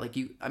a lot. Like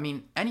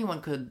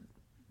anyone could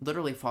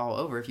literally fall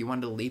over if you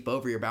wanted to leap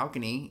over your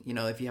balcony. You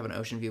know, if you have an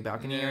ocean view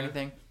balcony or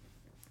anything.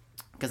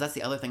 Because that's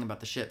the other thing about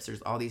the ships.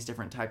 There's all these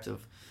different types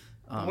of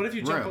what if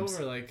you jump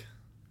over like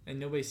and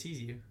nobody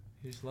sees you?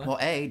 Well,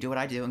 do what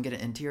I do and get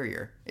an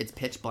interior. It's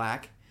pitch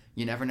black.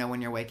 You never know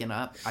when you're waking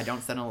up. I don't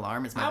set an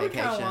alarm. It's my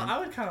vacation. I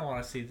would kind of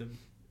want to see the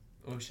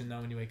ocean though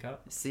when you wake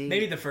up. See,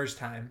 maybe the first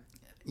time.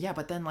 Yeah,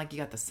 but then like you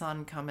got the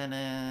sun coming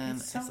in.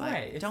 It's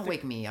like don't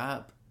wake me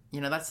up.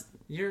 You know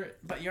you're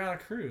on a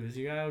cruise.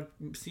 You gotta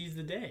seize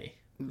the day.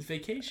 It's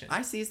vacation.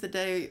 I seize the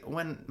day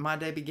when my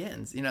day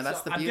begins. You know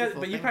that's the beautiful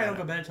thing. But you probably don't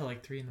go to bed until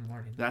like 3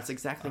 a.m. That's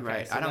exactly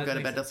right. So I don't go to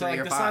bed till 3 or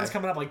 5. The sun's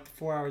coming up like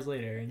 4 hours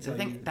later. And so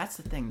that's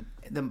the thing.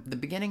 The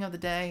beginning of the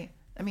day.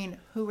 I mean,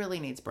 who really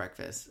needs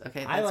breakfast?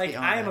 Okay,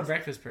 I am a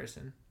breakfast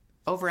person.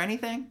 Over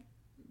anything?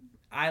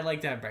 I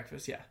like to have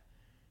breakfast. Yeah.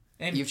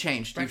 And you've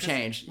changed.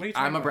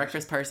 I'm a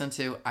breakfast person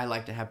too. I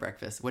like to have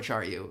breakfast. Which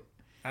are you?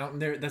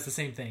 That's the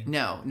same thing.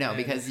 No,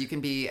 because you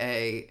can be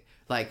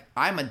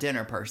I'm a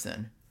dinner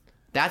person.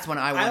 That's when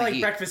I want to eat. I like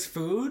breakfast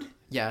food.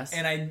 Yes.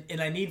 And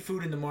I need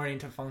food in the morning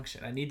to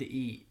function. I need to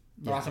eat.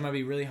 Or else I'm going to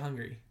be really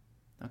hungry.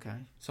 Okay.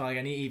 So like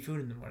I need to eat food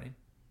in the morning.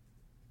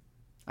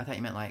 I thought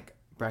you meant like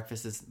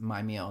breakfast is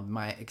my meal,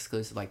 my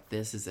exclusive, like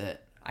this is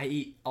it. I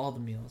eat all the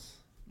meals.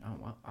 Oh,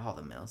 well, all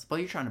the meals. Well,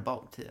 you're trying to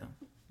bulk too.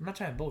 I'm not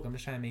trying to bulk. I'm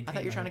just trying to maintain. I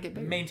thought you were trying to get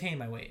bigger. Maintain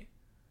my weight.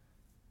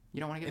 You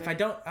don't want to get bigger? If I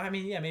don't, I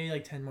mean, yeah, maybe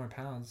like 10 more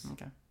pounds.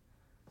 Okay.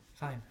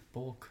 Fine.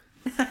 Bulk.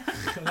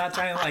 I'm not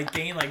trying to like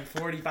gain like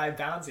 45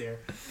 pounds here.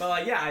 But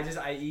like, yeah,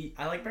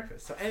 I like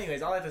breakfast. So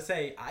anyways, all I have to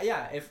say,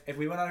 if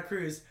we went on a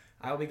cruise,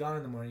 I will be gone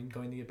in the morning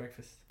going to get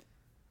breakfast.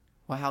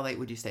 Well, how late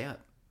would you stay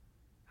up?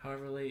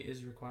 However late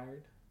is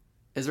required.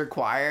 Is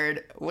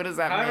required? What does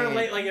that mean? However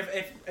late, like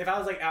if I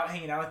was like out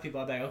hanging out with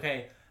people, I'd be like,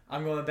 okay,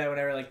 I'm going to bed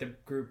whenever like the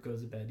group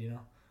goes to bed, you know?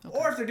 Okay.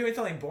 Or if they're doing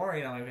something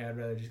boring, I'm like, okay, I'd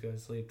rather just go to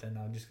sleep, then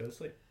I'll just go to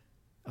sleep.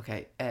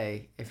 Okay,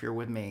 if you're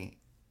with me,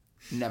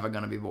 never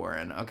gonna be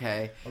boring,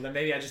 okay? Well, then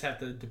maybe I just have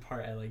to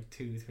depart at like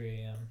 2,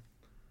 3 a.m.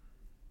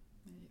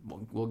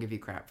 We'll give you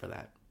crap for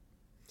that.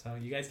 So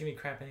you guys give me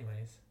crap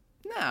anyways.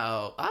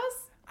 No, us?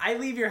 I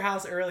leave your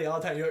house early all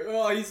the time. You're like,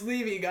 oh, he's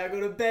leaving. You gotta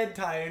go to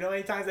bedtime. You know how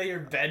many times I hear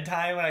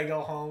bedtime when I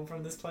go home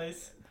from this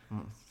place?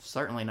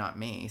 Certainly not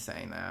me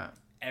saying that.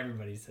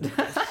 Everybody says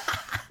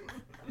that.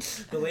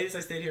 The latest I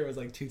stayed here was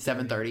like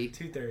 2:30.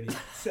 2:30.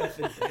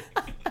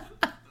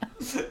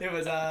 7:30. It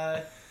was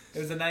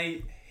the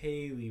night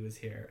Haley was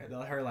here.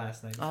 Her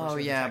last night. Oh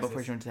yeah,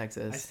 before she went to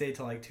Texas. I stayed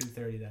till like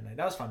 2:30 that night.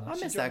 That was fun though. I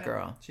miss that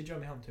girl. She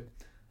drove me home too.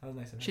 That was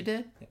nice of her. She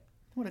did? Yeah.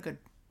 What a good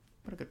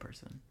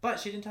person. But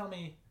she didn't tell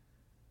me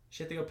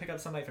she had to go pick up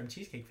somebody from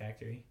Cheesecake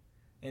Factory.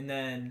 And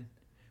then...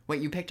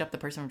 Wait, you picked up the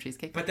person from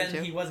Cheesecake Factory? But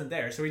then he wasn't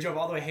there. So we drove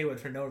all the way to Haywood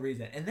for no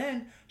reason. And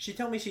then she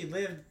told me she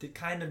lived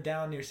kind of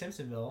down near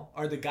Simpsonville.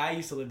 Or the guy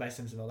used to live by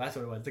Simpsonville. That's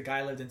what it was. The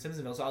guy lived in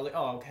Simpsonville. So I was like,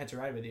 oh, I'll catch a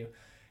ride with you.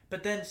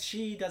 But then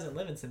she doesn't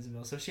live in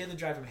Simpsonville. So she had to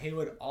drive from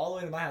Haywood all the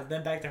way to my house,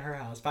 then back to her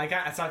house. But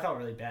so I felt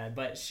really bad.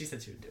 But she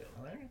said she would do it.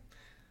 I'm like,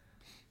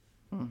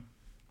 okay.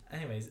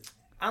 Anyways,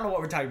 I don't know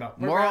what we're talking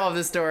about. Moral of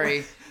the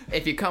story,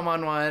 if you come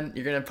on one,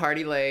 you're going to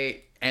party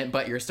late.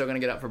 But you're still gonna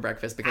get up for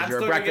breakfast because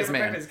you're a breakfast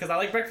man. Because I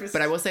like breakfast.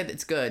 But I will say that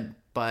it's good,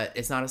 but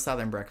it's not a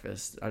Southern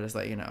breakfast. I'll just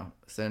let you know.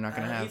 So they're not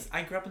gonna have.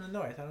 I grew up in the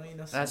North. I don't eat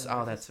no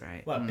Southern. That's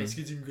right. What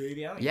biscuits and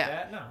gravy? I don't eat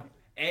that. No,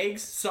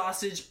 eggs,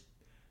 sausage,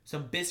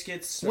 some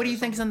biscuits. What do you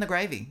think's in the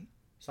gravy?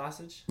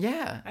 Sausage.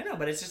 Yeah. I know,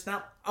 but it's just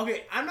not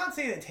okay. I'm not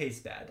saying it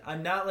tastes bad.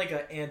 I'm not like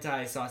an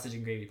anti-sausage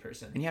and gravy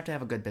person. And you have to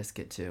have a good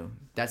biscuit too.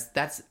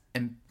 That's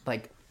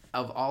like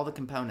of all the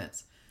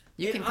components.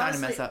 You can kind of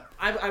mess up.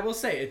 I will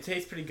say, it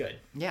tastes pretty good.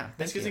 Yeah.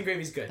 Biscuits and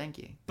gravy's good. Thank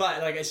you.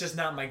 But, like, it's just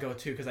not my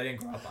go-to because I didn't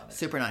grow up on it.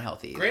 Super not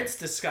healthy. Grits,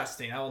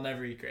 disgusting. I will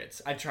never eat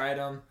grits. I tried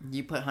them.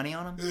 You put honey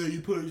on them?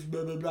 You put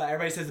blah, blah, blah.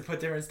 Everybody says to put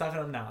different stuff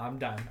in them. No, I'm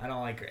done. I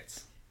don't like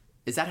grits.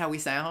 Is that how we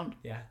sound?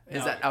 Yeah.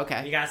 Is that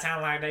okay? You gotta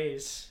sound like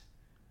these.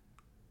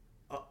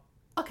 Oh.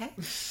 Okay.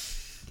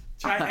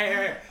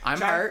 I'm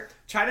hurt.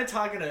 Try to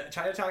talk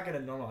in a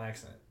normal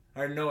accent.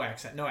 Or no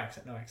accent.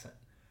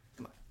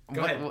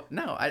 Go ahead.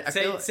 No, I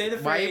feel... Say the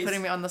phrase. Why are you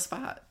putting me on the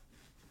spot?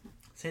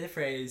 Say the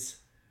phrase.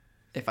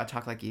 If I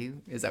talk like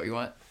you? Is that what you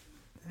want?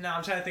 No,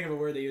 I'm trying to think of a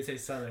word that you would say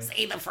Southern.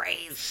 Say the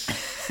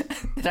phrase.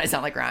 Did I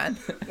sound like Ryan?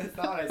 That's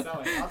not what I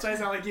sound like. I'll try to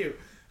sound like you.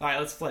 All right,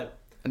 let's flip.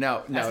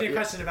 No. Ask me a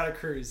question about a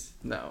cruise.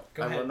 No.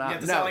 Go ahead. I will not. You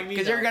have to sound like me,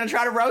 because you're going to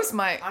try to roast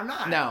my... I'm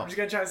not. No. I'm just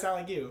going to try to sound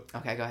like you.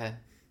 Okay, go ahead.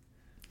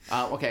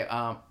 Okay,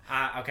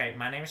 okay,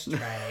 my name is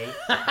Trey.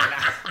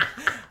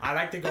 I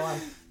like to go on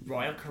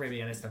Royal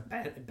Caribbean. It's the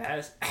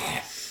best.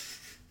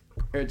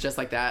 Or just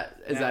like that?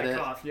 Is that it?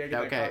 Cough. Yeah,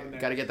 get okay, that cough in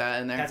there. Gotta get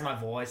that in there. That's my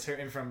voice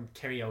hurting from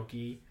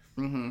karaoke.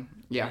 Mm-hmm.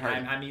 Yeah,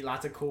 I meet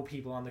lots of cool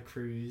people on the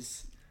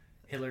cruise.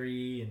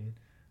 Hillary,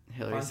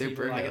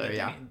 super Hillary,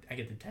 yeah. I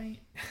get the taint.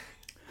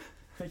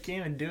 I can't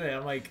even do it.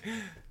 I'm like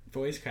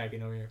voice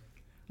cracking over here.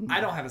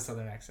 I don't have a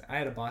southern accent. I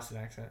had a Boston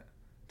accent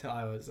till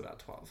I was about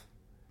 12.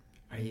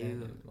 Are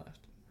you left?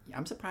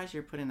 I'm surprised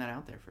you're putting that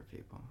out there for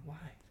people. Why?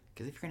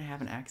 Because if you're gonna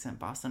have an accent,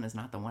 Boston is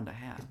not the one to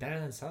have. It's better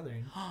than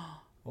southern.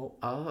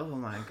 Oh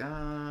my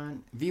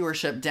god!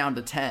 Viewership down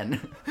to 10.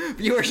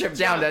 Viewership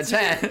down to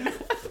 10.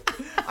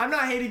 I'm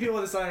not hating people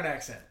with a southern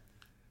accent.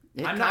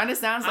 It kind of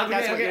sounds like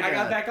that's what you're doing. I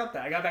got back up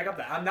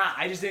that. I'm not.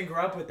 I just didn't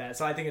grow up with that,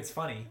 so I think it's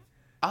funny.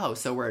 Oh,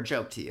 so we're a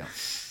joke to you.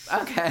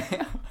 Okay.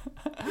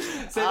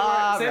 Say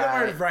the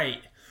word right.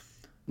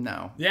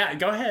 No. Yeah,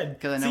 go ahead.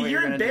 Because I know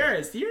you're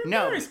embarrassed. You're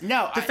embarrassed.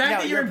 No. The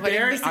fact that you're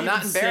embarrassed, I'm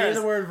not embarrassed.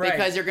 Say the word right.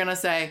 Because you're gonna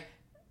say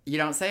you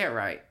don't say it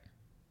right.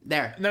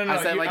 There. No.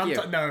 I said like you.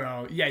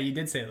 No. Yeah, you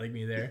did say it like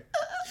me there.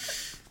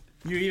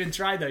 You even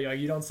tried though.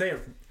 You don't say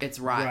it. It's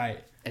right.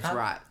 Right. It's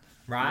right.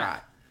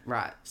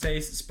 Right. Say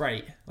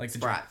Sprite like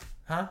Sprite.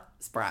 Huh?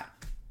 Sprite.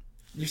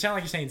 You sound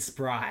like you're saying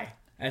spry.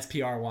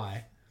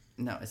 SPRY.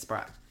 No, it's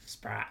Sprite.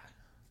 Sprite.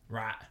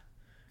 Right.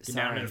 Get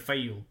Sorry. down in the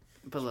field.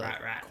 But look,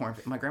 corn.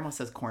 My grandma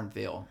says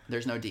cornfield.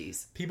 There's no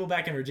D's. People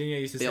back in Virginia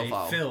used to say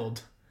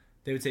filled.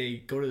 They would say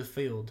go to the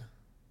field.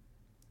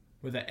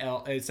 With a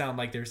L, it sounded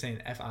like they were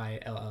saying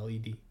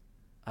FILLED.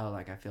 Oh,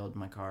 like I filled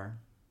my car.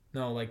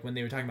 No, like when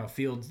they were talking about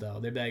fields though,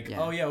 they'd be like,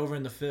 "Oh yeah, over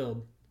in the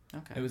field."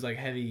 Okay. It was like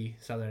heavy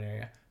southern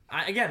area.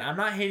 I'm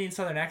not hating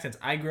southern accents.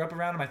 I grew up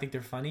around them. I think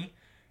they're funny,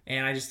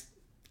 and I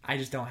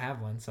just don't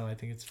have one, so I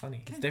think it's funny.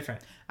 Okay. It's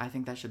different. I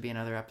think that should be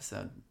another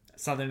episode.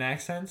 Southern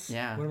accents?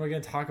 Yeah. What are we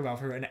going to talk about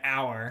for an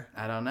hour?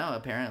 I don't know.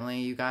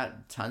 Apparently, you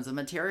got tons of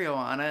material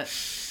on it.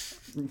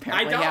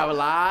 Apparently, you have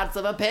lots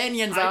of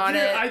opinions on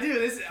it. I do.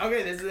 This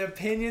is an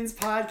opinions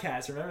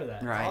podcast. Remember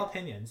that. Right. It's all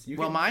opinions.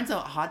 Mine's a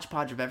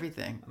hodgepodge of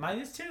everything. Mine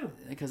is too.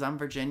 Because I'm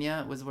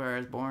Virginia was where I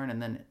was born,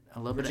 and then a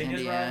little bit of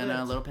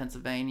Indiana, a little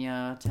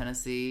Pennsylvania,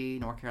 Tennessee,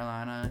 North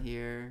Carolina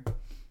here.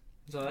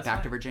 So that's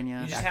back to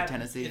Virginia, back to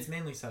Tennessee. It's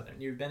mainly southern.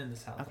 You've been in the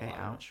South. Okay,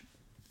 ouch.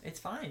 It's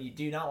fine.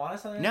 Do you not want a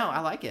southern? No, I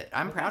like it.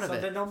 I'm proud of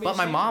it. But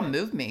my mom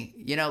moved me.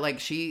 You know, like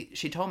she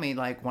told me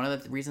like one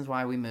of the reasons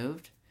why we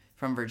moved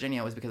from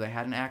Virginia was because I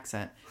had an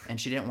accent,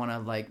 and she didn't want to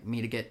like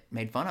me to get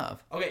made fun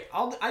of. Okay,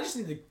 I just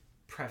need to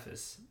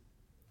preface.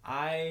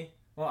 I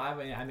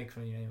make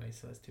fun of you anyway,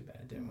 so that's too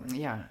bad. Didn't work.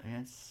 Yeah,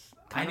 it's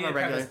kind of a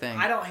regular thing.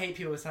 I don't hate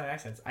people with southern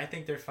accents. I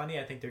think they're funny.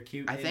 I think they're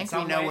cute. I think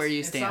we know where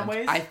you stand. In some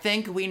ways, I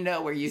think we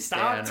know where you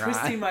stand. Stop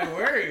twisting my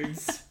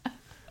words.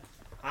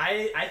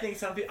 I think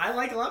some people. I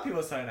like a lot of people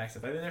with southern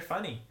accents. I think they're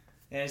funny,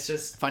 and it's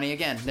just funny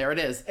again. There it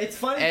is. It's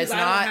funny because I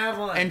don't have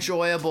one.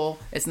 Enjoyable.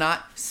 It's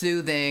not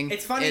soothing.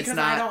 It's funny because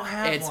I don't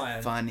have one.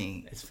 It's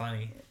funny. It's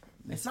funny.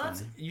 It's not.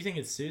 Funny. You think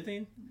it's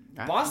soothing?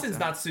 Boston's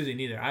not soothing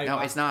either. No,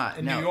 it's not.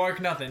 In New York,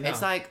 nothing. No.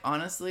 It's like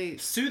honestly,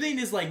 soothing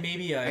is like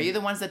maybe a. Are you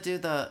the ones that do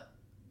the?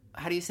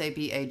 How do you say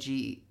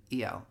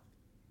BAGEL?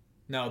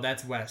 No,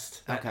 that's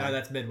West. Okay.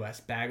 That's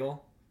Midwest.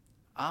 Bagel.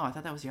 Oh, I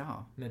thought that was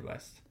y'all.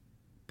 Midwest.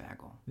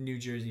 Bagel. New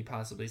Jersey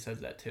possibly says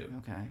that too.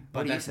 Okay.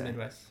 But that's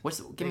Midwest.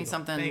 Give me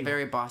something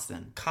very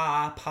Boston.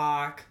 Ka,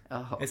 pak.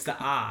 Oh. It's the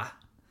ah.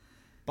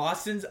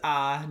 Boston's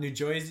ah. New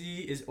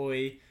Jersey is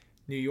oi.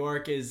 New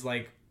York is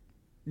like.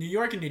 New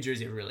York and New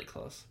Jersey are really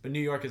close. But New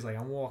York is like,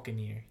 I'm walking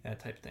here. That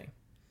type of thing.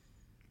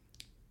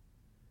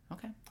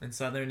 Okay. And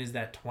Southern is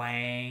that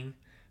twang.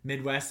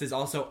 Midwest is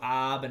also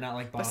but not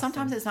like Boston. But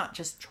sometimes it's not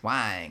just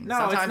twang. No,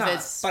 sometimes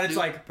it's not. But it's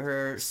like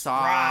super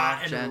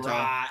soft, and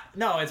rot.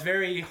 No, it's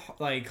very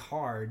like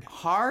hard.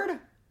 Hard?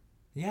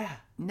 Yeah.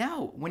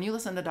 No. When you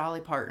listen to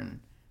Dolly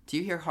Parton, do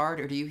you hear hard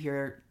or do you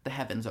hear the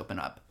heavens open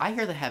up? I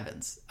hear the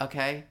heavens.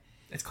 Okay.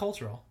 It's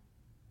cultural.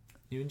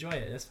 You enjoy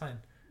it. That's fine.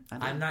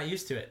 I'm not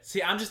used to it.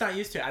 See, I'm just not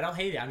used to it. I don't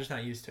hate it. I'm just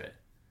not used to it.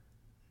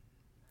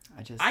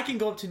 I can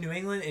go up to New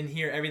England and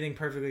hear everything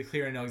perfectly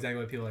clear and know exactly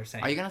what people are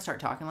saying. Are you gonna start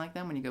talking like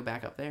them when you go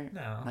back up there?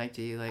 No. Like,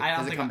 do you like?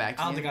 Does it come back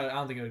to you? I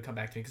don't think it would come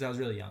back to me because I was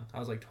really young. I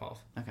was like 12.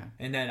 Okay.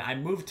 And then I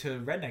moved to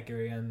redneck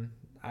area and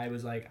I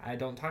was like, I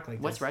don't talk like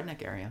this. What's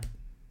redneck area?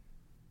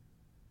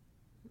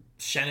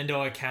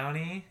 Shenandoah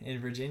County in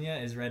Virginia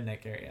is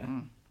redneck area.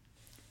 Mm.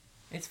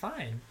 It's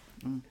fine.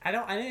 Mm. I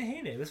didn't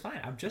hate it. It was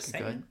fine. I'm just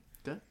saying.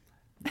 Good.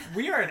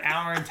 We are an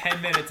hour and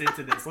 10 minutes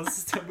into this.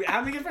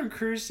 How do we get from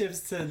cruise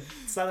ships to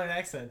southern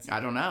accents? I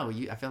don't know.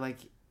 I feel like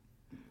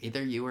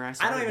either you or I.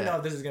 I don't even know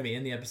if this is going to be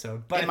in the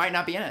episode, but it might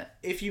not be in it.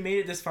 If you made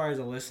it this far as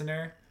a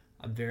listener,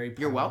 I'm very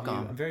proud You're welcome.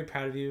 of you. I'm very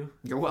proud of you.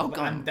 You're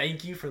welcome.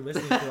 Thank you for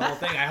listening to the whole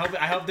thing.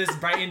 I hope this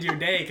brightened your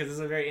day because this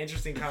is a very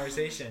interesting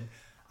conversation.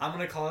 I'm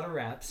going to call it a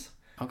wraps.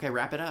 Okay,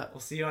 wrap it up.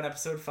 We'll see you on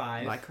episode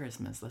 5. Like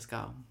Christmas. Let's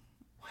go.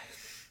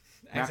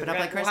 Wrap it up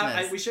like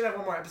Christmas. We should have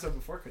one more episode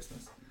before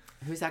Christmas.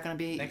 Who's that going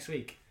to be? Next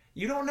week.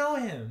 You don't know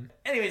him.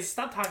 Anyways,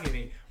 stop talking to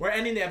me. We're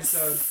ending the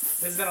episode.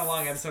 This has been a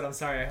long episode. I'm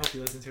sorry. I hope you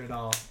listened to it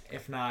all.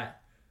 If not,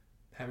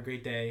 have a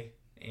great day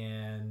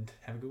and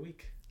have a good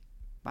week.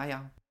 Bye,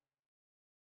 y'all.